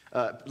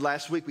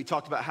 Last week we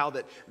talked about how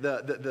that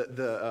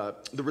the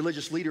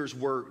religious leaders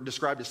were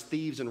described as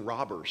thieves and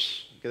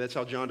robbers. Okay, that's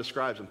how John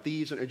describes them.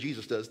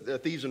 Jesus does,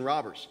 thieves and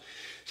robbers.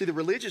 See, the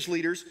religious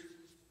leaders,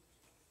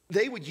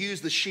 they would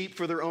use the sheep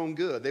for their own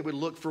good. They would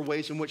look for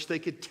ways in which they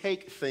could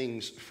take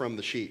things from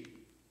the sheep.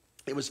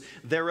 It was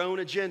their own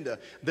agenda,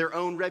 their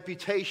own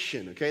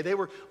reputation, okay? They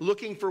were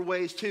looking for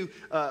ways to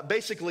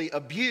basically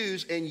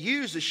abuse and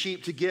use the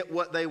sheep to get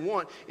what they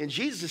want. And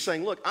Jesus is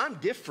saying, look, I'm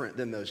different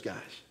than those guys.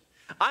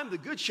 I'm the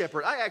good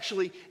shepherd. I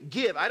actually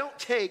give. I don't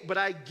take, but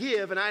I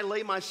give, and I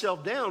lay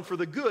myself down for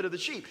the good of the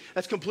sheep.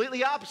 That's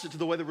completely opposite to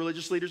the way the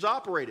religious leaders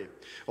operated.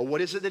 Well, what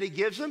is it that he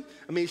gives them?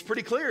 I mean, he's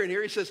pretty clear in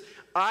here. He says,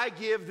 I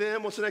give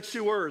them, what's the next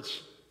two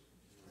words?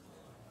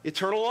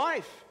 Eternal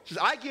life. He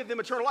says, I give them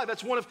eternal life.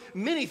 That's one of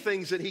many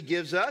things that he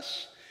gives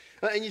us.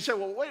 And you say,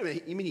 well, wait a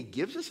minute. You mean he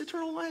gives us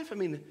eternal life? I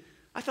mean,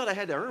 I thought I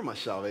had to earn my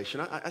salvation.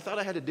 I thought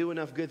I had to do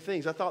enough good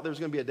things. I thought there was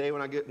going to be a day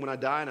when I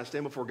die and I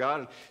stand before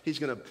God and he's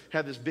going to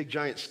have this big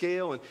giant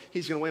scale and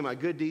he's going to weigh my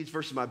good deeds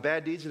versus my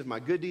bad deeds. And if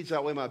my good deeds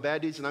outweigh my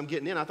bad deeds and I'm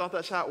getting in, I thought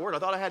that's how it worked. I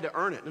thought I had to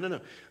earn it.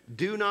 No.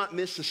 Do not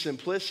miss the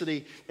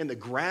simplicity and the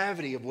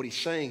gravity of what he's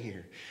saying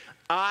here.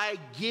 I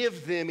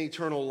give them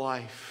eternal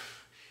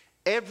life.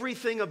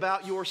 Everything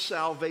about your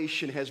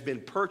salvation has been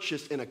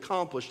purchased and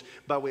accomplished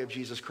by way of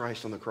Jesus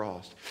Christ on the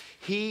cross.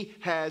 He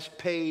has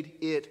paid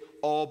it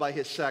all by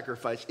his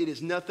sacrifice. It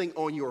is nothing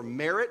on your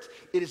merit.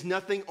 It is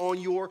nothing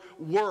on your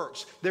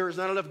works. There is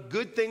not enough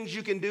good things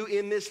you can do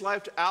in this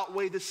life to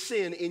outweigh the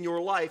sin in your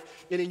life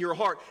and in your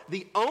heart.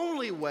 The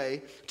only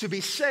way to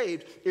be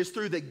saved is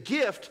through the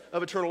gift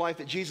of eternal life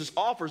that Jesus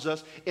offers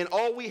us, and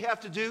all we have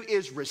to do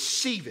is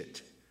receive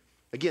it.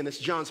 Again, this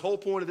is John's whole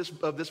point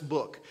of this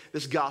book,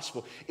 this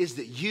gospel, is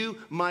that you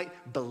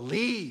might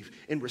believe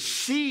and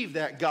receive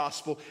that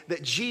gospel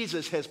that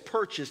Jesus has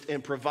purchased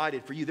and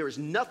provided for you. There is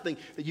nothing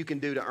that you can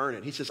do to earn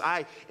it. He says,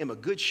 I am a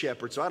good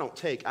shepherd, so I don't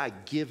take, I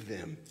give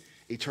them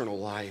eternal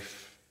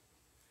life.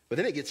 But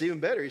then it gets even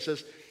better. He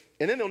says,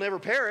 and then they'll never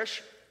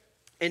perish,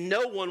 and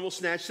no one will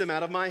snatch them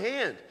out of my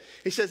hand.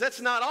 He says, that's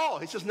not all.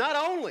 He says, not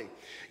only,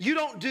 you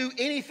don't do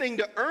anything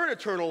to earn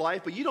eternal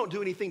life, but you don't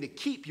do anything to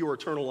keep your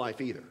eternal life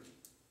either.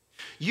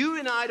 You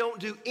and I don't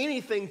do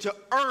anything to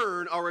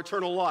earn our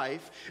eternal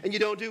life, and you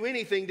don't do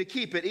anything to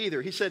keep it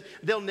either. He said,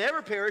 they'll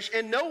never perish,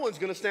 and no one's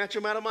going to snatch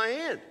them out of my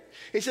hand.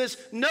 He says,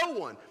 no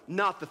one,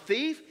 not the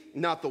thief,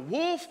 not the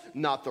wolf,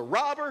 not the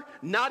robber,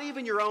 not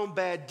even your own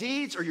bad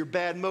deeds or your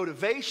bad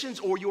motivations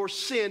or your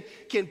sin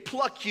can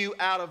pluck you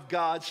out of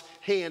God's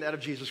hand, out of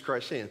Jesus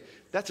Christ's hand.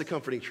 That's a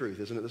comforting truth,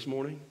 isn't it, this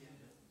morning?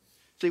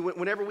 See,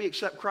 whenever we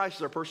accept Christ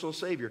as our personal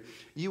Savior,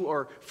 you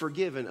are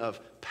forgiven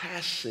of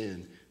past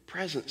sin,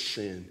 present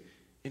sin,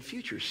 and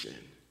future sin.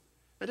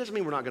 That doesn't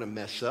mean we're not going to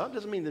mess up. It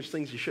doesn't mean there's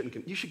things you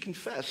shouldn't. You should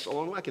confess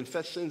along the way. I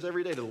confess sins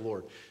every day to the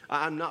Lord.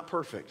 I'm not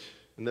perfect.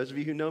 And those of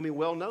you who know me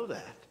well know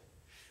that.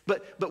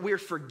 But we're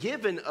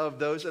forgiven of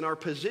those, and our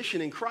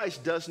position in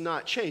Christ does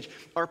not change.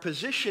 Our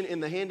position in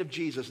the hand of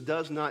Jesus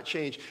does not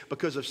change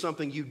because of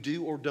something you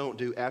do or don't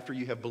do after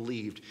you have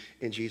believed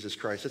in Jesus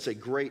Christ. That's a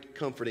great,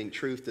 comforting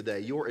truth today.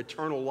 Your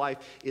eternal life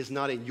is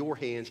not in your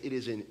hands. It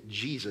is in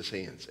Jesus'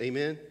 hands.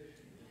 Amen?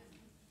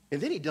 And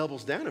then he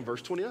doubles down in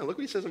verse 29. Look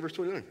what he says in verse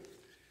 29.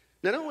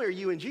 Not only are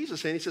you in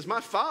Jesus' hand, he says, my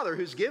Father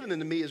who's given them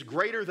to me is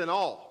greater than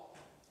all.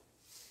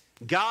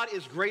 God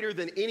is greater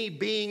than any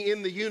being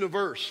in the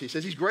universe. He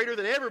says he's greater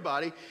than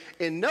everybody,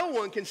 and no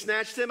one can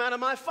snatch them out of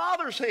my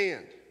Father's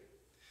hand.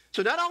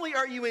 So not only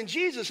are you in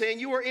Jesus'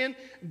 hand, you are in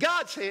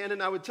God's hand,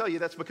 and I would tell you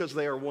that's because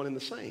they are one and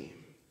the same.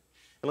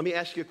 And let me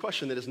ask you a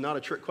question that is not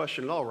a trick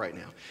question at all right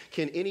now.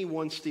 Can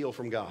anyone steal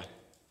from God?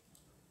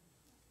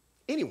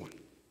 Anyone.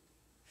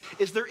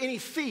 Is there any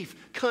thief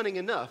cunning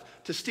enough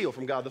to steal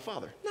from God the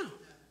Father? No.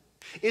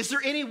 Is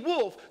there any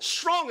wolf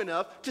strong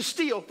enough to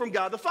steal from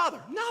God the Father?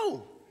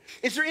 No.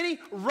 Is there any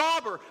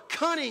robber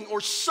cunning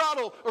or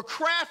subtle or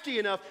crafty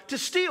enough to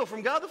steal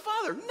from God the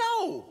Father?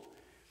 No.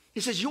 He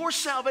says your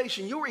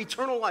salvation, your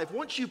eternal life,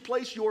 once you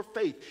place your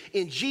faith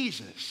in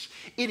Jesus,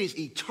 it is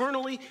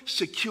eternally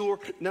secure,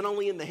 not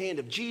only in the hand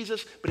of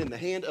Jesus, but in the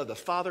hand of the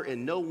Father,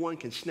 and no one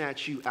can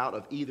snatch you out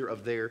of either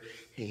of their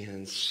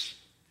hands.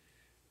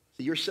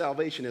 So your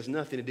salvation has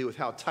nothing to do with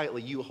how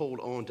tightly you hold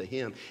on to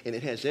him, and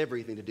it has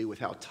everything to do with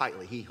how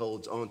tightly he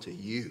holds on to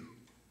you.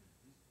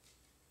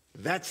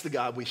 That's the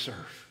God we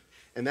serve,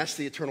 and that's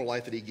the eternal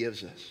life that he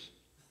gives us.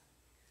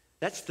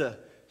 That's the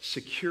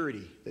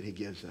security that he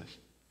gives us.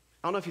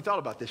 I don't know if you thought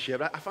about this yet,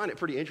 but I find it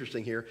pretty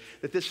interesting here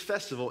that this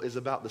festival is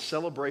about the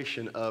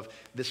celebration of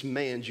this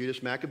man,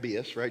 Judas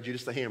Maccabeus, right?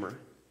 Judas the Hammer,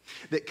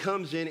 that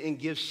comes in and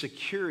gives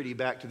security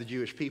back to the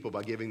Jewish people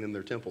by giving them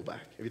their temple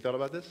back. Have you thought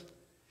about this?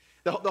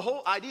 The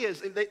whole idea is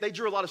they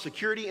drew a lot of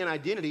security and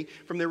identity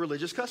from their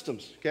religious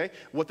customs, okay?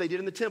 What they did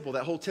in the temple,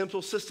 that whole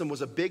temple system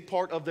was a big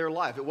part of their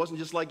life. It wasn't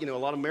just like, a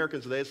lot of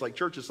Americans today, it's like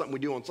church is something we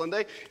do on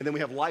Sunday, and then we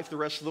have life the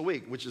rest of the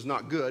week, which is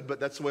not good, but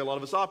that's the way a lot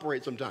of us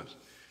operate sometimes.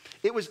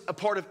 It was a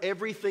part of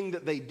everything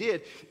that they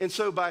did. And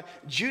so by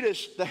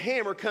Judas the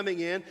Hammer coming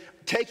in,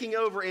 taking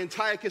over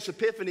Antiochus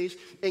Epiphanes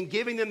and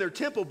giving them their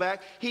temple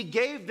back, he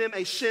gave them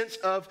a sense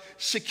of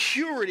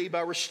security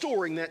by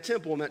restoring that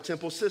temple and that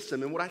temple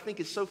system. And what I think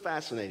is so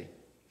fascinating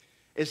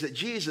is that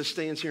Jesus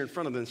stands here in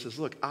front of them and says,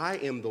 look, I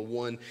am the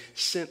one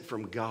sent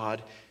from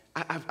God.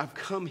 I've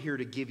come here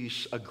to give you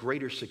a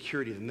greater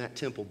security than that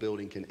temple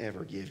building can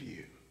ever give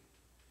you.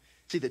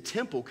 See, the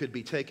temple could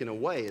be taken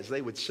away, as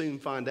they would soon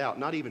find out.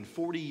 Not even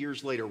 40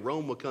 years later,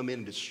 Rome would come in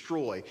and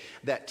destroy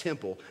that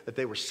temple that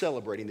they were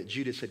celebrating that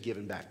Judas had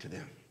given back to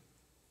them.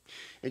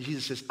 And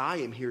Jesus says, I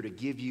am here to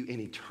give you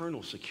an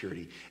eternal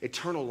security,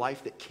 eternal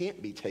life that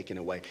can't be taken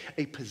away,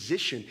 a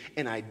position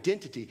and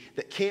identity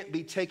that can't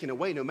be taken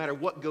away no matter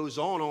what goes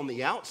on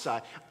the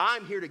outside.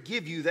 I'm here to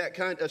give you that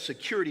kind of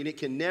security, and it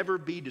can never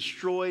be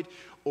destroyed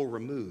or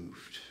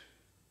removed.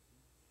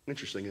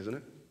 Interesting, isn't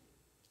it?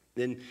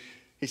 Then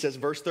he says,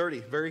 verse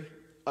 30,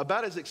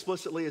 about as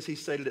explicitly as he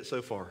stated it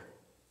so far.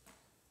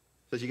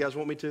 He says, you guys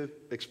want me to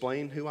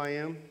explain who I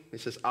am? He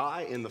says,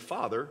 I and the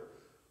Father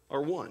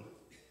are one.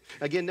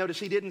 Again, notice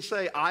he didn't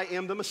say, I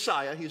am the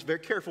Messiah. He was very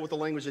careful with the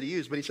language that he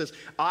used, but he says,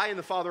 I and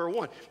the Father are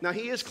one. Now,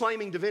 he is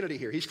claiming divinity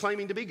here. He's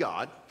claiming to be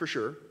God, for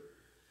sure.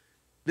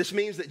 This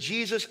means that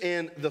Jesus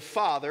and the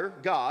Father,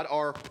 God,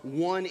 are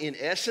one in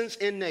essence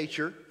and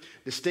nature,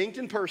 distinct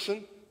in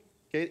person,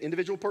 okay,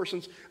 individual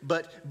persons,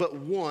 but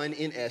one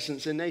in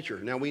essence and nature.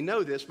 Now, we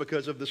know this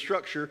because of the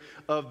structure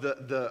of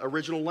the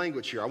original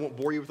language here. I won't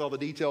bore you with all the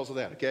details of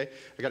that, okay?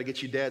 I got to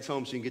get you dads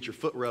home so you can get your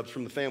foot rubs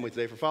from the family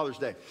today for Father's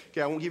Day.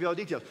 Okay, I won't give you all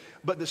the details.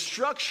 But the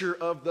structure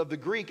of the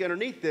Greek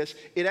underneath this,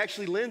 it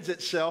actually lends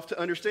itself to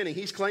understanding.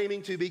 He's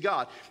claiming to be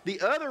God. The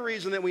other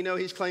reason that we know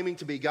he's claiming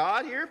to be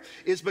God here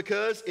is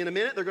because in a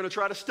minute they're going to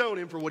try to stone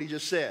him for what he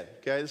just said,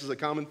 okay? This is a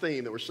common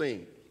theme that we're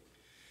seeing.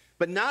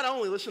 But not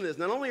only, listen to this,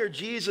 not only are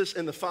Jesus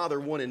and the Father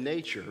one in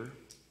nature,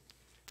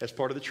 as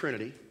part of the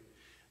Trinity,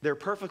 they're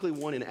perfectly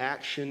one in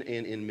action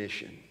and in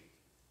mission.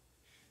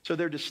 So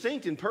they're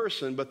distinct in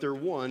person, but they're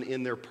one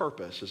in their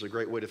purpose, is a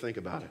great way to think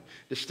about it.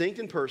 Distinct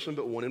in person,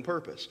 but one in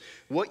purpose.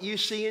 What you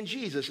see in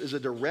Jesus is a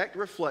direct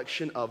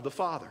reflection of the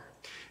Father.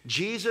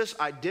 Jesus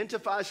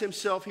identifies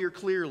himself here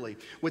clearly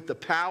with the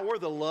power,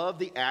 the love,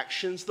 the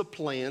actions, the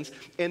plans,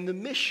 and the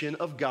mission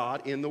of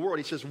God in the world.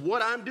 He says,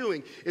 what I'm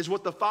doing is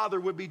what the Father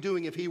would be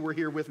doing if he were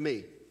here with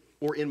me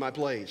or in my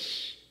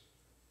place.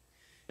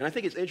 And I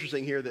think it's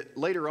interesting here that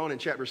later on in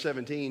chapter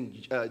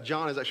 17,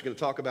 John is actually going to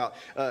talk about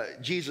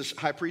Jesus'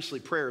 high priestly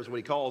prayer is what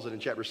he calls it in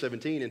chapter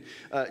 17.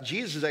 And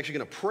Jesus is actually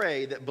going to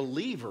pray that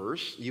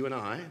believers, you and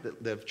I,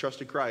 that have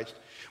trusted Christ,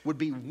 would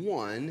be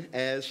one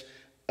as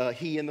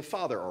he and the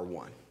Father are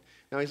one.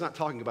 Now, he's not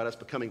talking about us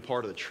becoming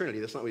part of the Trinity.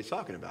 That's not what he's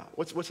talking about.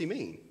 What's he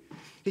mean?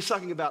 He's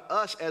talking about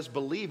us as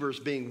believers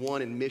being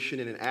one in mission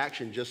and in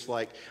action, just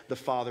like the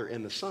Father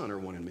and the Son are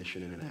one in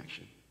mission and in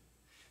action.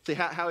 See,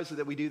 how is it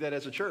that we do that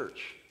as a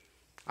church?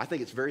 I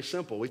think it's very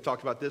simple. We've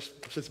talked about this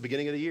since the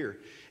beginning of the year.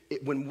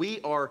 When we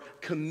are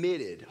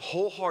committed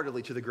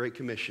wholeheartedly to the Great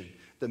Commission,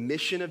 the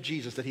mission of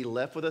Jesus that he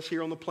left with us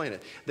here on the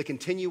planet, the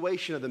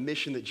continuation of the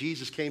mission that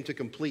Jesus came to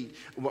complete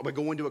by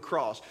going to a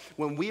cross,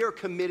 when we are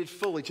committed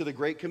fully to the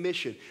Great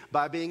Commission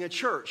by being a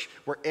church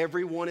where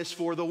everyone is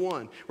for the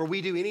one, where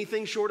we do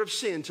anything short of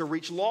sin to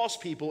reach lost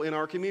people in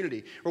our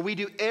community, where we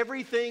do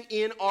everything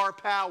in our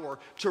power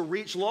to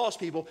reach lost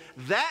people,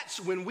 that's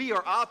when we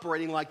are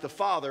operating like the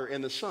Father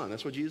and the Son.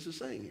 That's what Jesus is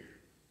saying here.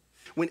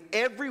 When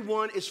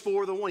everyone is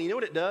for the one, you know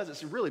what it does?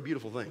 It's a really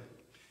beautiful thing.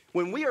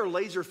 When we are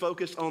laser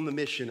focused on the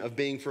mission of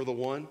being for the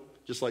one,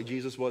 just like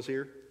Jesus was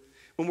here,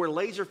 when we're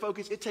laser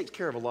focused, it takes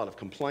care of a lot of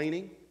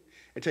complaining.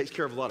 It takes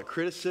care of a lot of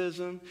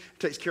criticism. It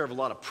takes care of a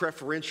lot of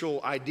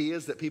preferential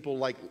ideas that people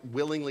like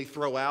willingly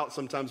throw out,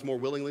 sometimes more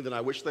willingly than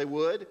I wish they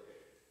would.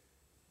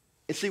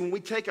 And see, when we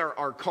take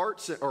our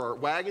carts or our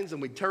wagons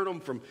and we turn them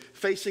from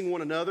facing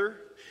one another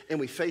and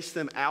we face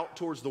them out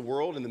towards the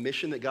world and the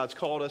mission that God's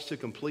called us to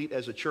complete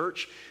as a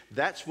church,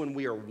 that's when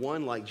we are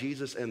one like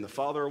Jesus and the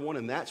Father are one,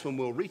 and that's when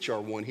we'll reach our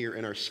one here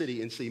in our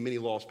city and see many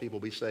lost people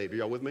be saved. Are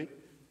y'all with me?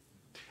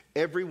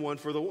 Everyone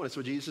for the one. That's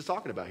what Jesus is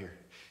talking about here.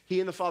 He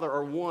and the Father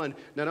are one,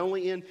 not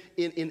only in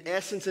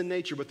essence and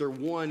nature, but they're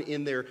one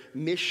in their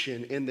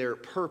mission, in their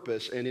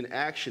purpose, and in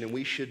action, and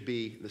we should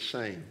be the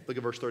same. Look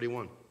at verse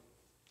 31.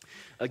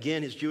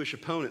 Again, his Jewish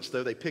opponents,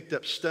 though, they picked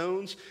up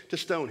stones to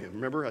stone him.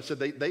 Remember, I said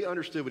they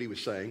understood what he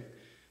was saying.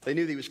 They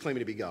knew that he was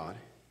claiming to be God.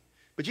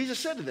 But Jesus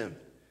said to them,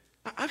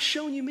 I've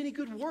shown you many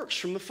good works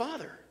from the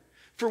Father.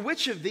 For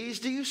which of these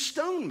do you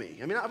stone me?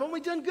 I mean, I've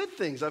only done good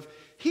things. I've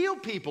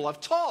healed people.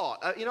 I've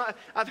taught.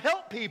 I've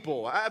helped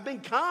people. I've been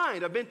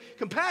kind. I've been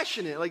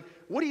compassionate. Like,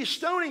 what are you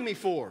stoning me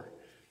for?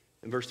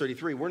 In verse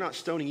 33, we're not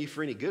stoning you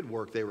for any good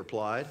work, they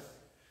replied.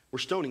 We're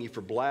stoning you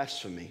for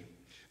blasphemy,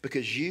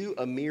 because you,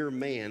 a mere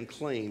man,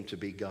 claim to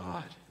be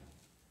God.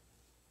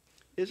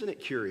 Isn't it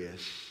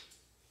curious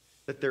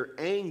that they're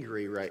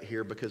angry right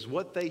here because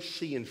what they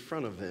see in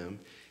front of them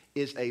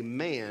is a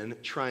man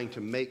trying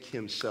to make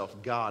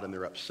himself God, and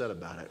they're upset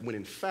about it, when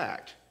in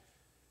fact,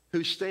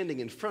 who's standing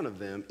in front of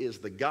them is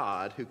the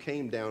God who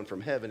came down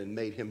from heaven and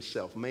made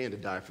himself man to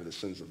die for the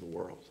sins of the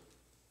world.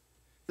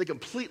 They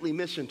completely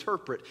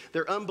misinterpret.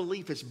 Their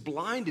unbelief has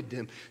blinded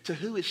them to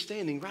who is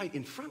standing right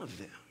in front of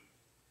them.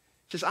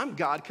 He says, I'm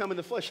God come in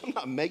the flesh. I'm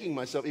not making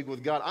myself equal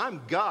with God.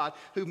 I'm God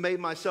who made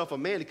myself a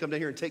man to come down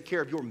here and take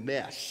care of your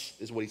mess,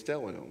 is what he's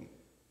telling them.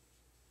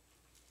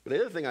 But the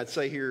other thing I'd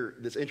say here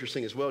that's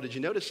interesting as well, did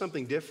you notice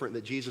something different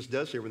that Jesus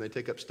does here when they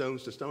take up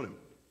stones to stone him?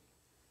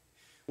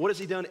 What has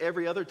he done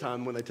every other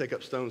time when they take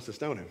up stones to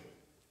stone him?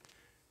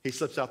 He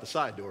slips out the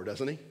side door,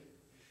 doesn't he?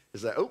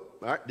 Is that, all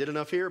right, did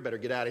enough here, better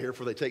get out of here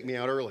before they take me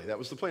out early. That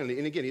was the plan.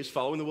 And again, he was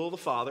following the will of the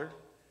Father.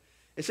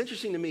 It's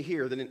interesting to me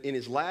here that in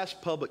his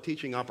last public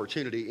teaching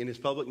opportunity, in his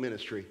public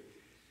ministry,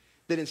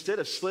 that instead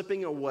of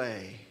slipping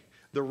away,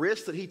 the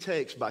risk that he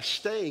takes by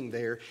staying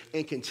there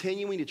and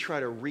continuing to try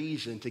to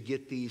reason to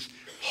get these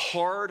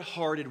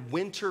hard-hearted,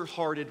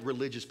 winter-hearted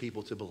religious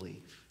people to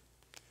believe.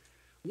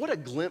 What a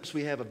glimpse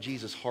we have of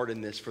Jesus'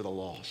 hardness for the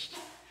lost.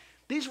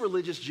 These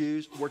religious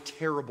Jews were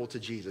terrible to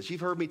Jesus.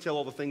 You've heard me tell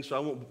all the things, so I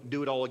won't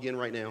do it all again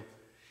right now.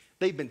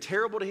 They've been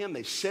terrible to him.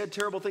 They've said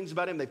terrible things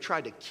about him. They've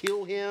tried to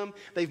kill him.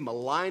 They've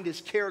maligned his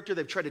character.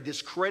 They've tried to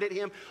discredit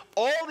him.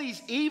 All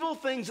these evil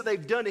things that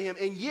they've done to him,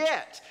 and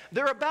yet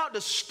they're about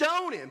to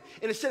stone him.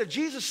 And instead of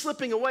Jesus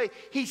slipping away,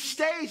 he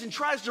stays and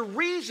tries to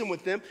reason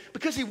with them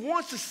because he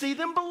wants to see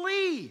them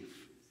believe.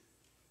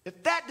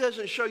 If that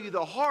doesn't show you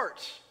the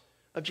heart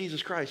of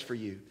Jesus Christ for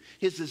you,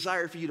 his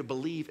desire for you to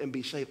believe and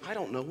be saved, I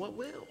don't know what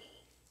will.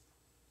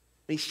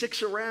 And he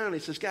sticks around and he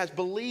says, guys,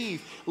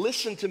 believe,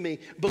 listen to me,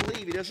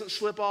 believe. He doesn't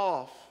slip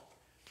off.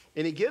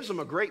 And he gives them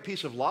a great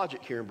piece of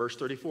logic here in verse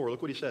 34.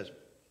 Look what he says.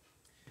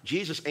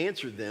 Jesus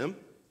answered them,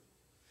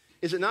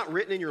 is it not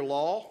written in your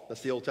law,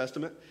 that's the Old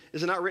Testament,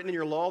 is it not written in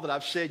your law that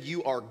I've said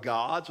you are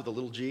gods with a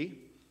little g?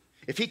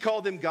 If he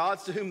called them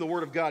gods to whom the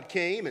word of God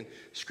came, and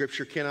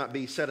scripture cannot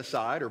be set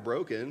aside or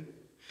broken,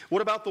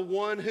 what about the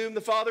one whom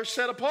the Father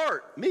set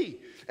apart, me,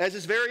 as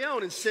his very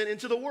own and sent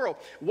into the world?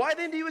 Why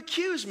then do you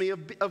accuse me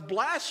of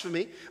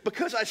blasphemy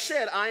because I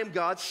said I am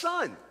God's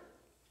son?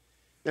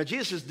 Now,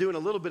 Jesus is doing a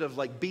little bit of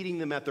like beating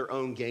them at their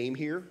own game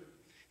here.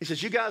 He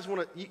says, you guys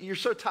you're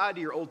so tied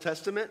to your Old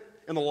Testament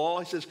and the law.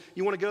 He says,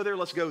 you want to go there?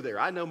 Let's go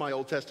there. I know my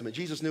Old Testament.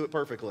 Jesus knew it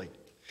perfectly.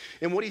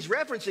 And what he's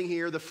referencing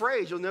here, the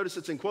phrase, you'll notice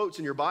it's in quotes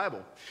in your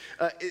Bible.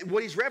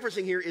 What he's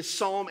referencing here is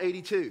Psalm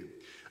 82.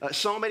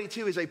 Psalm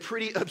 82 is a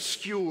pretty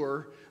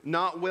obscure,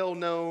 not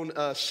well-known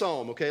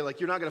psalm, okay? Like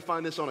you're not going to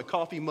find this on a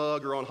coffee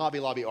mug or on Hobby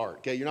Lobby art,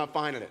 okay? You're not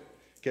finding it,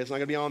 okay? It's not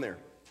going to be on there.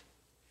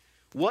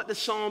 What the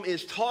psalm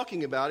is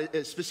talking about,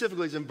 it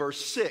specifically is in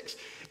verse 6.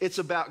 It's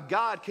about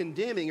God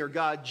condemning or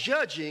God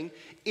judging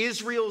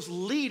Israel's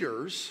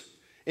leaders.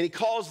 And he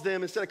calls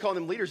them, instead of calling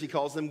them leaders, he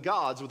calls them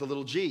gods with a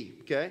little g,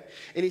 okay?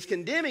 And he's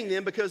condemning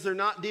them because they're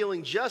not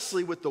dealing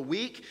justly with the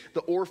weak,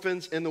 the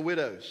orphans, and the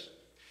widows.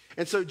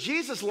 And so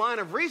Jesus' line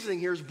of reasoning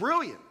here is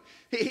brilliant.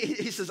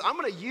 He says, I'm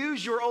going to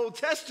use your Old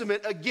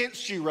Testament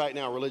against you right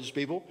now, religious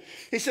people.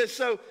 He says,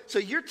 so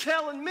you're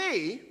telling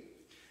me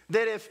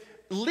that if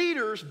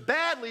leaders,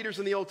 bad leaders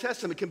in the Old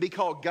Testament can be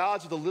called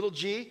gods with a little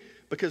g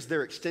because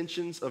they're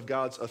extensions of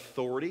God's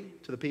authority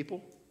to the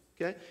people,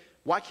 okay?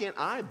 Why can't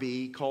I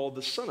be called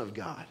the Son of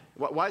God?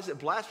 Why is it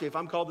blasphemy if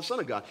I'm called the Son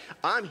of God?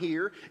 I'm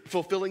here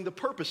fulfilling the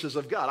purposes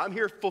of God. I'm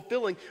here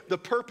fulfilling the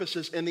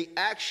purposes and the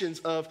actions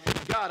of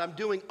God. I'm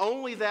doing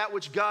only that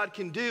which God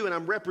can do, and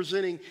I'm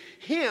representing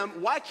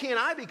him. Why can't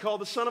I be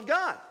called the Son of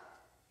God?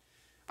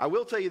 I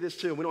will tell you this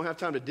too, and we don't have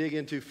time to dig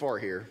in too far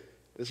here.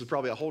 This is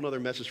probably a whole other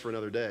message for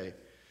another day.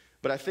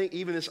 But I think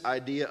even this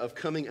idea of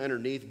coming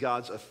underneath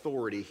God's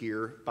authority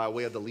here by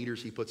way of the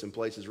leaders he puts in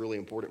place is really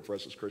important for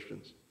us as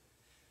Christians.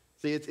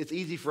 See, it's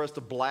easy for us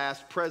to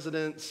blast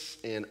presidents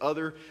and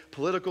other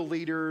political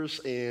leaders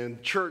and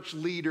church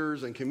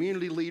leaders and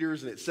community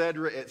leaders and et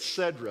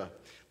cetera,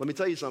 Let me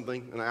tell you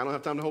something, and I don't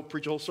have time to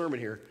preach a whole sermon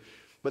here,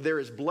 but there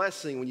is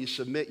blessing when you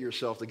submit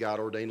yourself to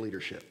God-ordained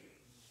leadership.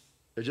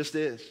 There just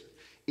is.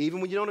 Even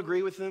when you don't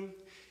agree with them,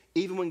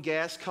 even when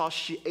gas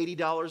costs you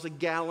 $80 a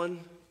gallon,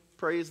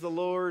 praise the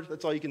Lord.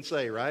 That's all you can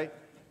say, right?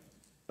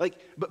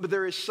 But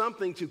there is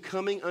something to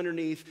coming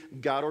underneath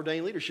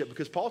God-ordained leadership,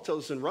 because Paul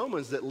tells us in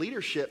Romans that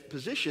leadership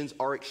positions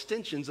are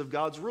extensions of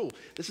God's rule.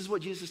 This is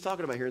what Jesus is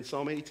talking about here in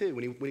Psalm 82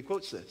 when he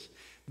quotes this.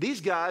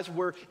 These guys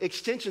were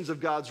extensions of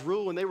God's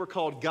rule, and they were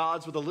called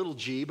gods with a little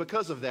g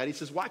because of that. He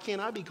says, why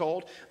can't I be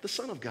called the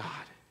Son of God?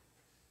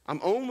 I'm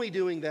only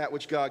doing that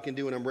which God can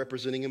do, and I'm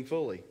representing him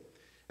fully.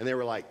 And they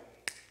were like,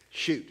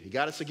 shoot, he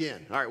got us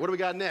again. All right, what do we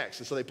got next?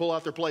 And so they pull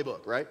out their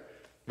playbook, right?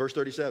 Verse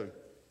 37.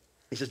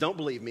 He says, don't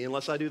believe me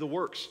unless I do the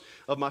works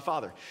of my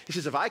Father. He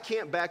says, if I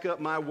can't back up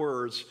my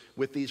words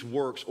with these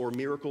works or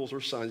miracles or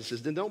signs, he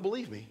says, then don't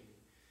believe me.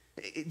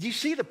 Do you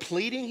see the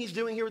pleading he's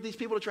doing here with these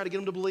people to try to get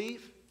them to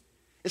believe?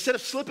 Instead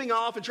of slipping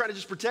off and trying to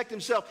just protect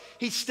himself,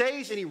 he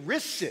stays and he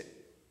risks it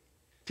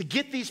to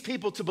get these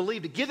people to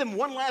believe, to give them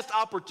one last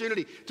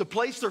opportunity to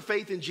place their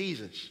faith in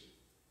Jesus.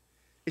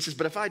 He says,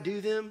 but if I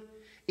do them,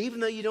 even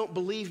though you don't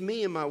believe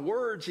me and my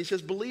words, he says,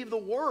 believe the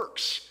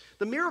works,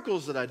 the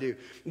miracles that I do,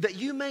 that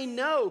you may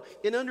know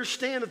and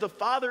understand that the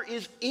Father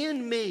is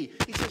in me.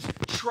 He says,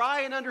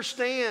 try and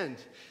understand.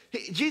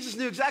 Jesus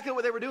knew exactly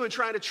what they were doing,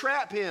 trying to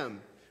trap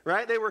him,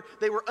 right? They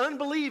were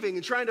unbelieving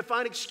and trying to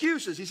find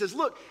excuses. He says,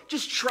 look,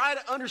 just try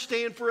to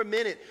understand for a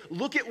minute.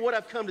 Look at what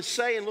I've come to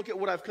say and look at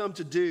what I've come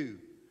to do.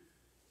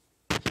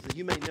 He says, that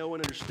you may know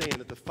and understand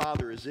that the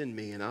Father is in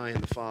me and I in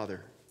the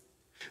Father.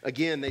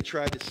 Again, they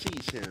tried to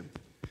seize him,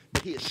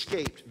 but he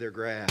escaped their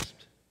grasp.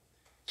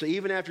 So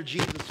even after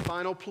Jesus'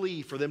 final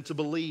plea for them to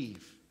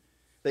believe,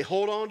 they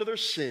hold on to their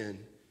sin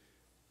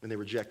and they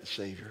reject the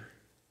Savior.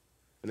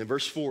 And then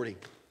verse 40,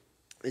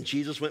 and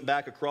Jesus went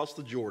back across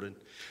the Jordan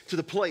to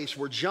the place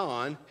where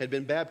John had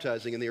been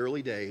baptizing in the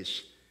early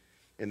days,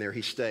 and there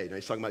he stayed. Now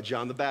he's talking about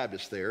John the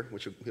Baptist there,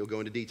 which he'll go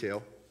into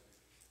detail.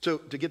 So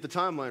to get the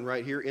timeline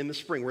right here, in the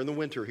spring, we're in the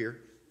winter here.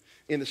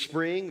 In the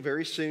spring,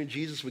 very soon,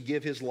 Jesus would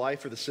give his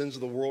life for the sins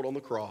of the world on the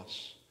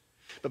cross.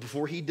 But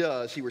before he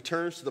does, he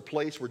returns to the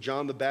place where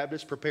John the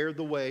Baptist prepared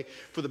the way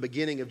for the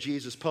beginning of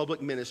Jesus'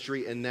 public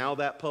ministry, and now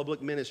that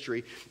public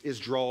ministry is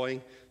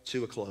drawing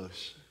to a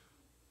close.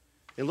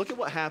 And look at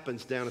what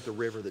happens down at the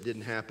river that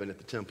didn't happen at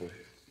the temple.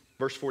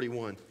 Verse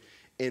 41,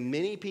 and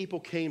many people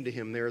came to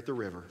him there at the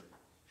river.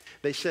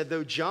 They said,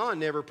 though John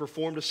never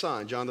performed a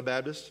sign, John the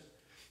Baptist,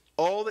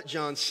 all that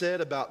John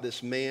said about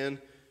this man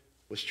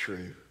was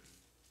true.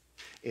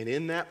 And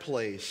in that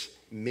place,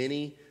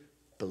 many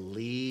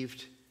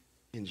believed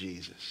in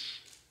Jesus.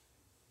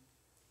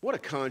 What a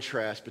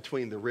contrast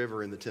between the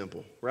river and the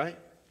temple, right?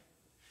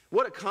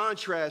 What a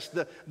contrast,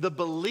 the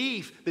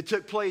belief that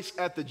took place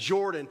at the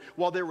Jordan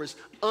while there was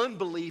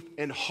unbelief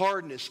and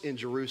hardness in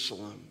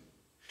Jerusalem.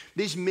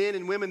 These men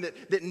and women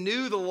that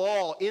knew the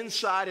law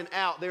inside and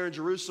out there in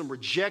Jerusalem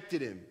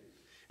rejected him.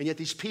 And yet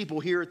these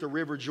people here at the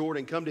river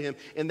Jordan come to him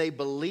and they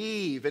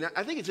believe. And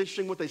I think it's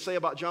interesting what they say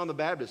about John the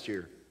Baptist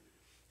here.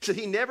 So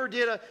he never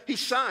did he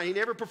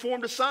never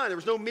performed a sign. There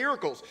was no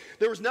miracles.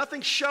 There was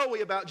nothing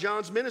showy about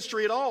John's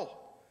ministry at all.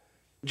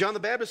 John the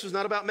Baptist was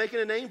not about making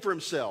a name for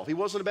himself. He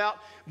wasn't about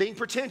being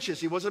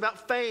pretentious. He wasn't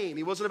about fame.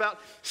 He wasn't about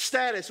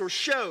status or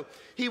show.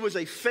 He was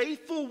a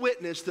faithful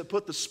witness that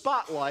put the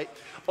spotlight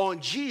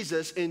on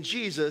Jesus and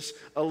Jesus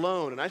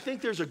alone. And I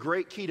think there's a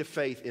great key to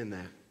faith in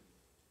that.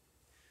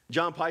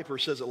 John Piper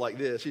says it like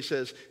this. He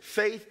says,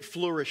 faith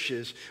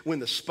flourishes when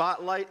the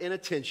spotlight and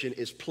attention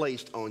is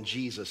placed on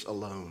Jesus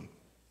alone.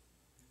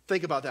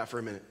 Think about that for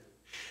a minute.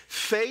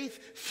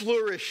 Faith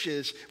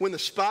flourishes when the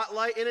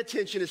spotlight and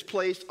attention is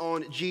placed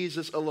on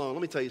Jesus alone.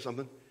 Let me tell you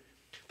something.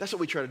 That's what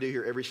we try to do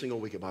here every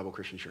single week at Bible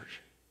Christian Church.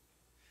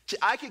 See,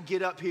 I could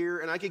get up here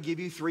and I could give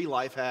you 3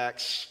 life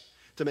hacks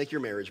to make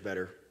your marriage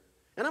better.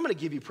 And I'm going to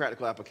give you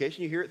practical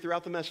application. You hear it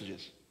throughout the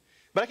messages.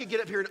 But I could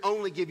get up here and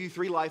only give you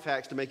 3 life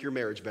hacks to make your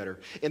marriage better.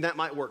 And that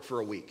might work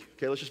for a week.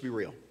 Okay, let's just be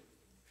real.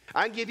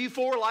 I can give you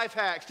 4 life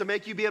hacks to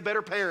make you be a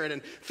better parent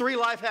and 3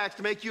 life hacks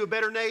to make you a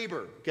better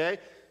neighbor. Okay?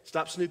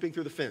 Stop snooping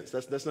through the fence.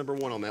 That's number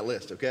 1 on that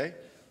list, okay?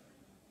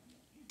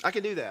 I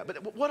can do that.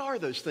 But what are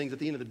those things at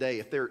the end of the day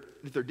if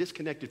they're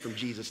disconnected from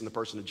Jesus and the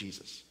person of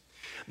Jesus?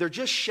 They're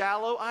just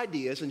shallow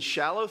ideas and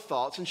shallow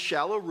thoughts and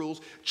shallow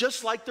rules,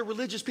 just like the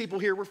religious people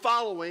here were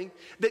following,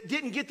 that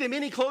didn't get them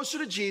any closer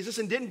to Jesus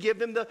and didn't give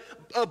them the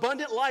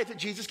abundant life that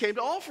Jesus came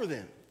to offer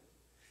them.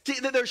 See,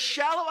 they're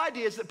shallow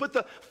ideas that put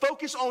the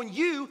focus on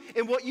you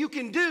and what you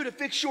can do to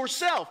fix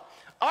yourself.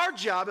 Our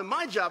job and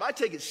my job, I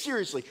take it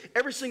seriously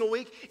every single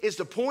week, is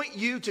to point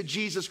you to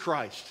Jesus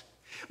Christ.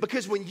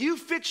 Because when you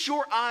fix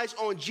your eyes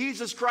on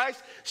Jesus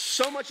Christ,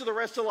 so much of the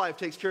rest of life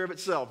takes care of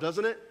itself,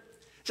 doesn't it?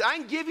 So I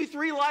can give you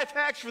 3 life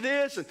hacks for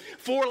this and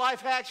 4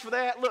 life hacks for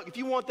that. Look, if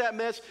you want that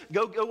mess,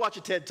 go watch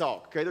a TED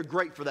Talk, okay? They're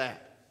great for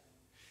that.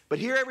 But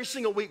here every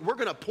single week, we're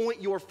going to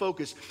point your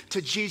focus to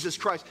Jesus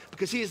Christ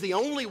because he is the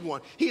only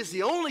one. He is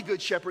the only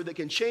good shepherd that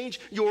can change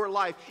your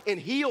life and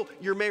heal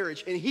your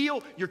marriage and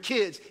heal your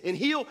kids and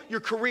heal your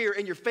career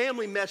and your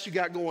family mess you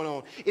got going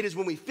on. It is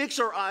when we fix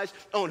our eyes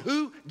on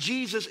who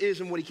Jesus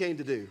is and what he came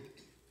to do.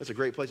 That's a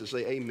great place to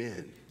say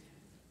amen.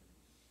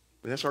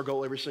 And that's our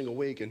goal every single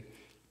week. And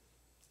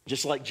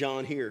just like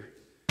John here,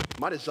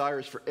 my desire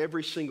is for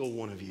every single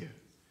one of you.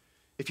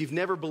 If you've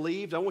never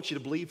believed, I want you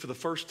to believe for the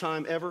first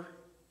time ever.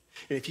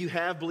 And if you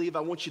have believed,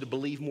 I want you to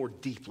believe more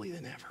deeply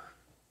than ever.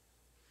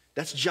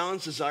 That's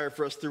John's desire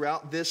for us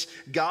throughout this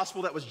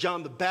gospel. That was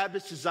John the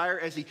Baptist's desire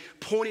as he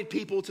pointed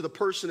people to the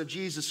person of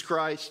Jesus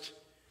Christ.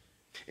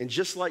 And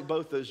just like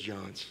both those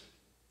Johns,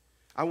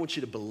 I want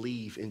you to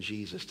believe in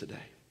Jesus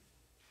today.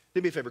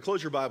 Do me a favor,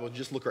 close your Bible and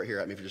just look right here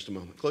at me for just a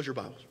moment. Close your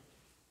Bibles.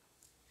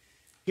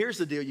 Here's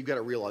the deal you've got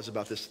to realize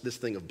about this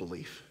thing of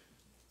belief.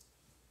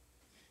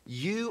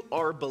 You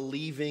are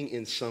believing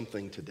in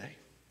something today.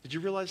 Did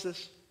you realize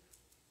this?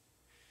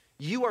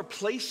 You are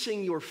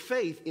placing your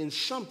faith in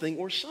something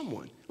or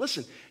someone.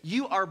 Listen,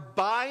 you are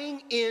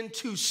buying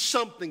into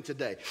something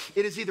today.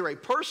 It is either a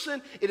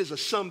person, it is a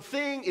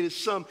something, it is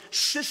some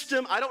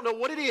system. I don't know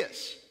what it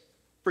is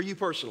for you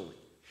personally.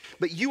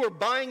 But you are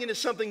buying into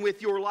something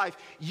with your life.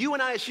 You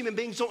and I as human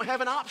beings don't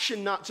have an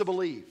option not to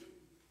believe.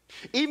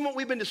 Even what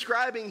we've been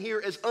describing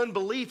here as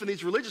unbelief in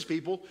these religious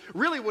people,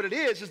 really what it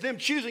is them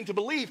choosing to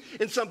believe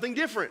in something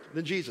different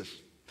than Jesus.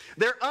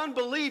 Their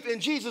unbelief in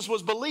Jesus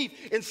was belief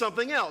in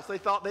something else. They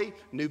thought they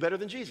knew better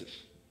than Jesus.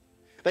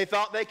 They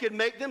thought they could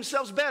make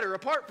themselves better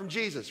apart from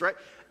Jesus, right?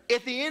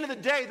 At the end of the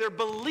day, they're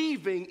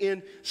believing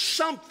in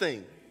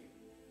something.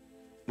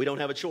 We don't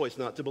have a choice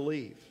not to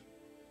believe.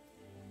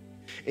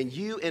 And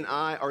you and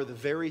I are the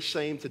very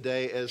same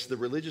today as the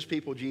religious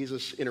people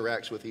Jesus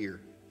interacts with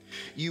here.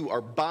 You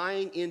are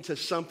buying into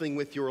something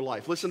with your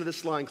life. Listen to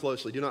this line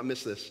closely. Do not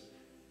miss this.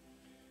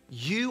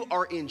 You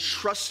are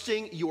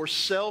entrusting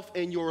yourself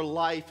and your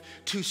life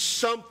to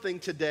something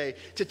today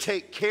to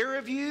take care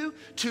of you,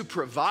 to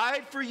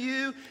provide for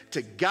you,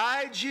 to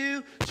guide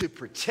you, to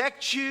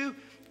protect you,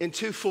 and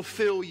to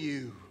fulfill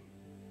you.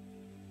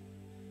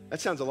 That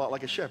sounds a lot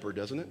like a shepherd,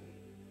 doesn't it?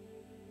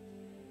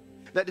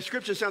 That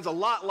description sounds a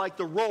lot like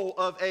the role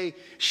of a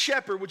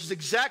shepherd, which is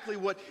exactly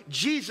what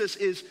Jesus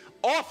is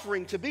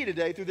offering to be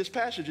today through this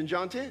passage in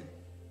John 10.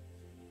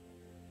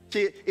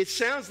 See, it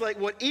sounds like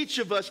what each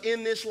of us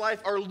in this life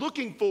are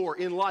looking for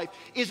in life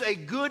is a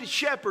good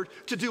shepherd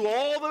to do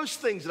all those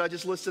things that I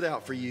just listed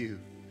out for you.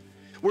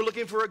 We're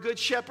looking for a good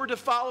shepherd to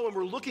follow, and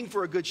we're looking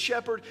for a good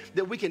shepherd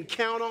that we can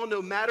count on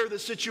no matter the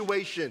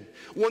situation.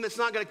 One that's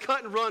not going to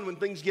cut and run when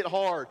things get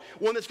hard.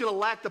 One that's going to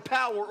lack the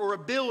power or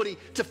ability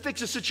to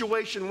fix a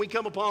situation when we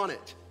come upon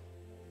it.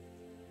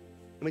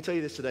 Let me tell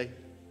you this today.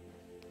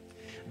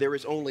 There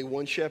is only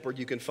one shepherd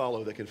you can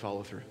follow that can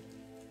follow through.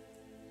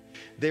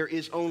 There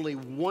is only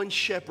one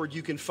shepherd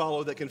you can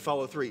follow that can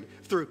follow through.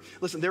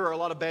 Listen, there are a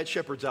lot of bad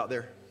shepherds out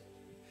there.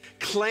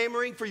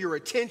 Clamoring for your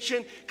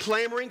attention,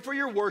 clamoring for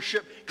your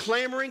worship,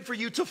 clamoring for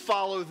you to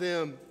follow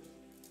them.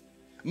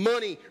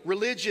 Money,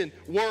 religion,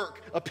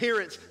 work,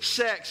 appearance,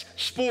 sex,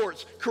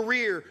 sports,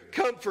 career,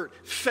 comfort,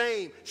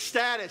 fame,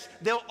 status.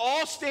 They'll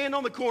all stand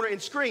on the corner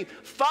and scream,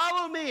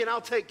 "Follow me and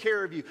I'll take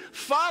care of you.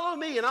 Follow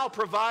me and I'll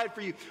provide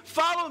for you.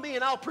 Follow me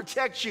and I'll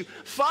protect you.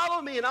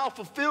 Follow me and I'll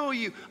fulfill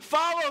you.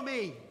 Follow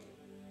me."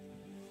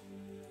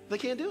 They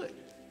can't do it.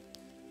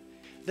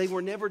 They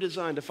were never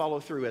designed to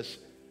follow through as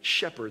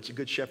shepherds,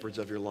 good shepherds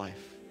of your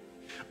life.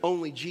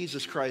 Only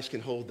Jesus Christ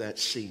can hold that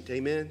seat.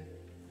 Amen?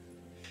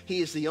 He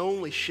is the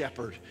only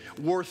shepherd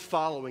worth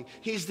following.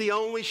 He's the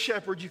only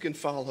shepherd you can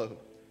follow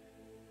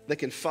that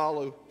can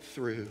follow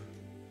through.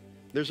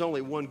 There's only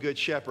one good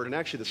shepherd, and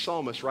actually the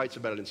psalmist writes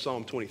about it in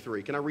Psalm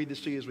 23. Can I read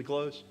this to you as we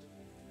close?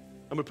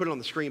 I'm going to put it on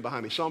the screen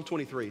behind me. Psalm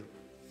 23.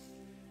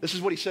 This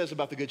is what he says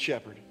about the good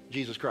shepherd,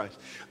 Jesus Christ.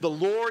 The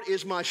Lord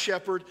is my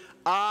shepherd.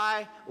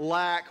 I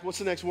lack, what's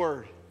the next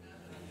word?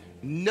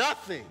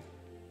 Nothing.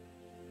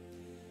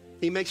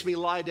 He makes me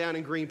lie down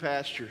in green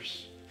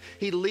pastures.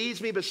 He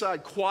leads me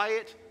beside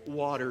quiet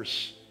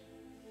waters.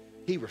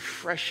 He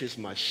refreshes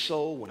my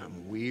soul when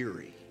I'm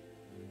weary.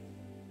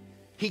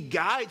 He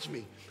guides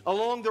me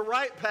along the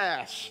right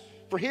paths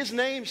for his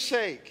name's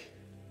sake.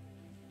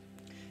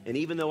 And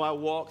even though I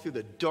walk through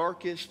the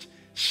darkest,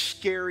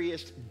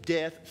 scariest,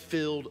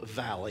 death-filled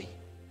valley,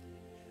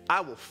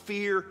 I will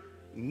fear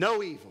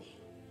no evil,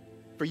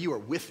 for you are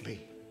with me.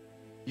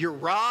 Your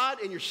rod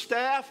and your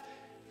staff,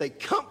 they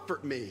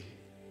comfort me.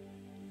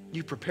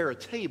 You prepare a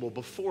table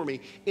before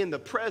me in the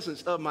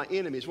presence of my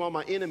enemies. While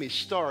my enemies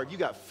starve, you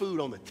got food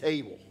on the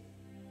table.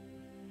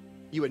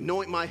 You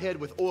anoint my head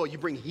with oil. You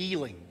bring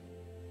healing.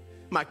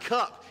 My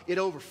cup, it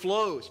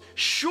overflows.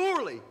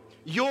 Surely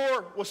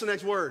your, what's the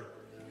next word?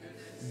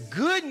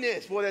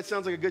 Goodness. Boy, that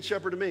sounds like a good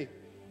shepherd to me.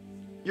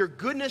 Your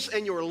goodness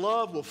and your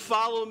love will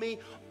follow me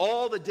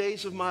all the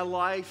days of my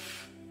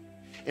life,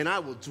 and I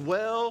will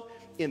dwell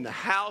in the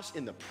house,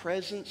 in the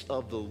presence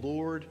of the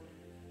Lord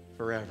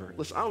forever.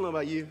 Listen, I don't know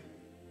about you.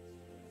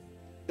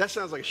 That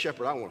sounds like a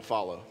shepherd I want to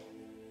follow.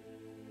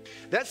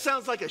 That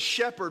sounds like a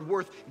shepherd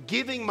worth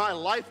giving my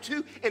life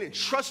to and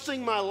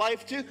entrusting my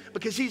life to,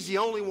 because he's the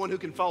only one who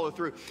can follow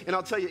through. And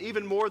I'll tell you,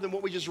 even more than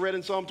what we just read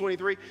in Psalm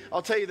 23,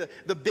 I'll tell you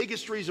the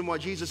biggest reason why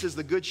Jesus is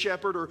the good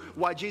shepherd, or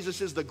why Jesus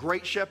is the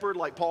great shepherd,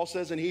 like Paul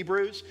says in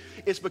Hebrews,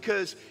 is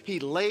because he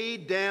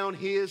laid down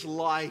his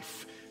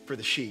life for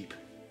the sheep.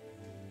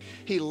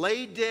 He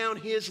laid down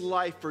his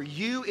life for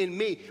you and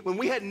me when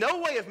we had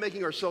no way of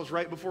making ourselves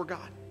right before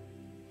God.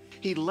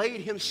 He laid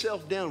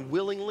himself down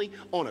willingly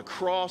on a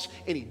cross,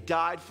 and he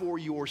died for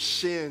your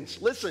sins.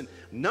 Listen,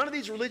 none of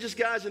these religious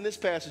guys in this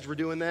passage were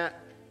doing that.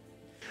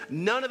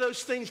 None of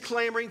those things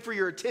clamoring for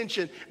your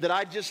attention that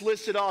I just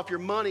listed off, your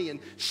money and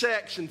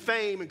sex and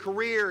fame and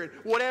career and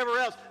whatever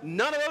else,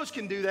 none of those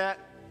can do that.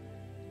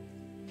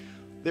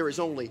 There is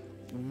only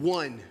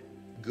one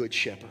good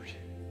shepherd,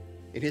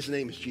 and his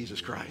name is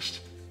Jesus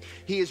Christ.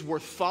 He is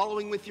worth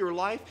following with your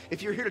life.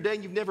 If you're here today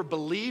and you've never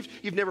believed,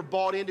 you've never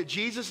bought into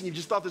Jesus, and you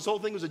just thought this whole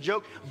thing was a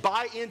joke,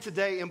 buy in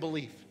today and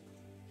believe.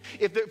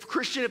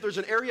 Christian, if there's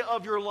an area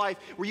of your life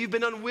where you've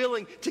been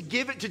unwilling to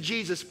give it to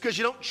Jesus because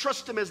you don't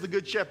trust him as the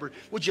good shepherd,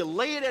 would you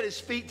lay it at his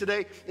feet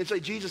today and say,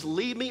 Jesus,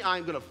 lead me.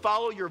 I'm going to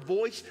follow your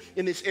voice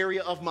in this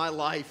area of my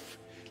life.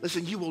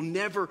 Listen, you will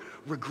never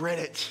regret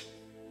it,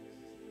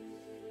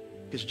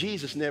 because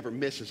Jesus never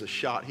misses a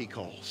shot he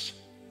calls.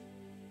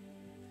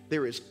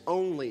 There is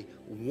only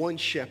one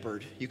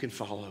shepherd you can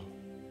follow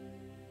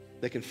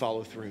that can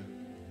follow through.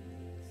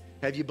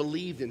 Have you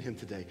believed in him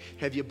today?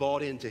 Have you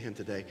bought into him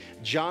today?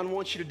 John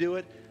wants you to do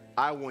it.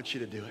 I want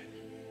you to do it.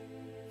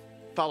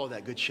 Follow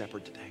that good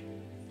shepherd today.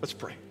 Let's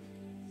pray.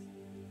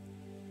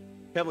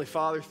 Heavenly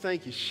Father,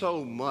 thank you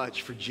so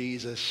much for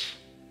Jesus.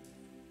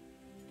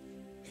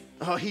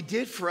 Oh, he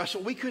did for us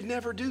what we could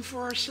never do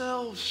for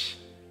ourselves.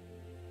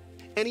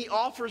 And he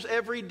offers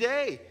every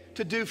day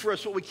to do for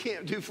us what we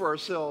can't do for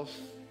ourselves.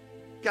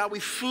 God,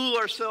 we fool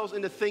ourselves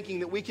into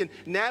thinking that we can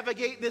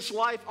navigate this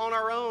life on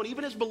our own,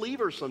 even as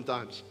believers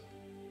sometimes.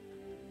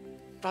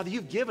 Father,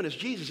 you've given us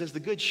Jesus as the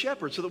good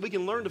shepherd so that we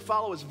can learn to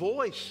follow his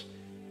voice.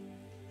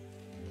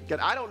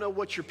 God, I don't know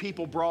what your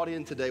people brought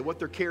in today, what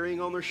they're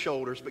carrying on their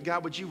shoulders, but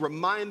God, would you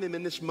remind them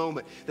in this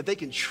moment that they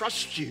can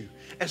trust you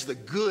as the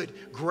good,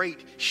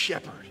 great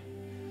shepherd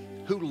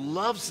who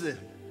loves them.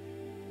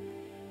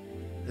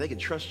 They can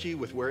trust you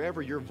with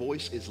wherever your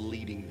voice is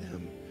leading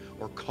them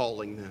or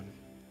calling them.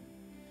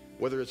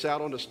 Whether it's out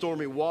on the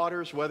stormy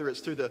waters, whether it's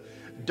through the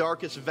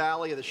darkest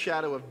valley of the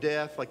shadow of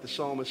death, like the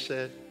psalmist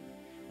said,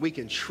 we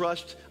can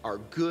trust our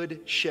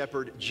good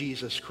shepherd,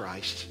 Jesus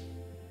Christ.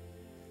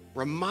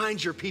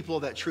 Remind your people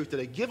of that truth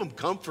today. Give them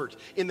comfort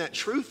in that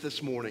truth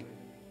this morning.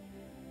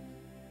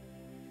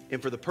 And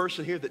for the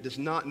person here that does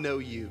not know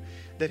you,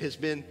 that has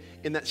been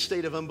in that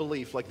state of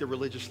unbelief like the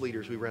religious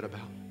leaders we read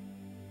about,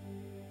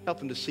 help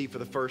them to see for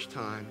the first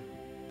time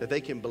that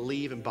they can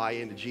believe and buy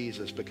into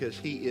Jesus because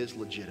he is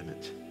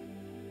legitimate.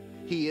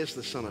 He is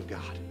the Son of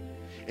God,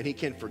 and he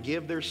can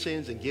forgive their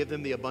sins and give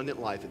them the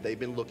abundant life that they've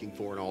been looking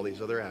for in all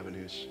these other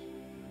avenues.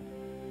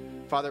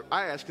 Father,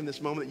 I ask in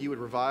this moment that you would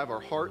revive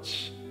our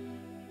hearts.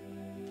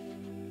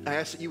 I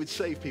ask that you would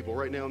save people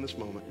right now in this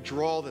moment.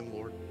 Draw them,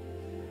 Lord.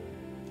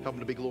 Help them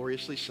to be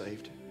gloriously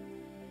saved.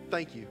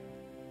 Thank you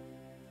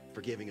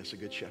for giving us a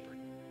good shepherd.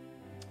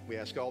 We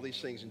ask all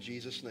these things in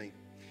Jesus' name.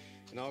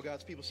 And all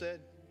God's people said,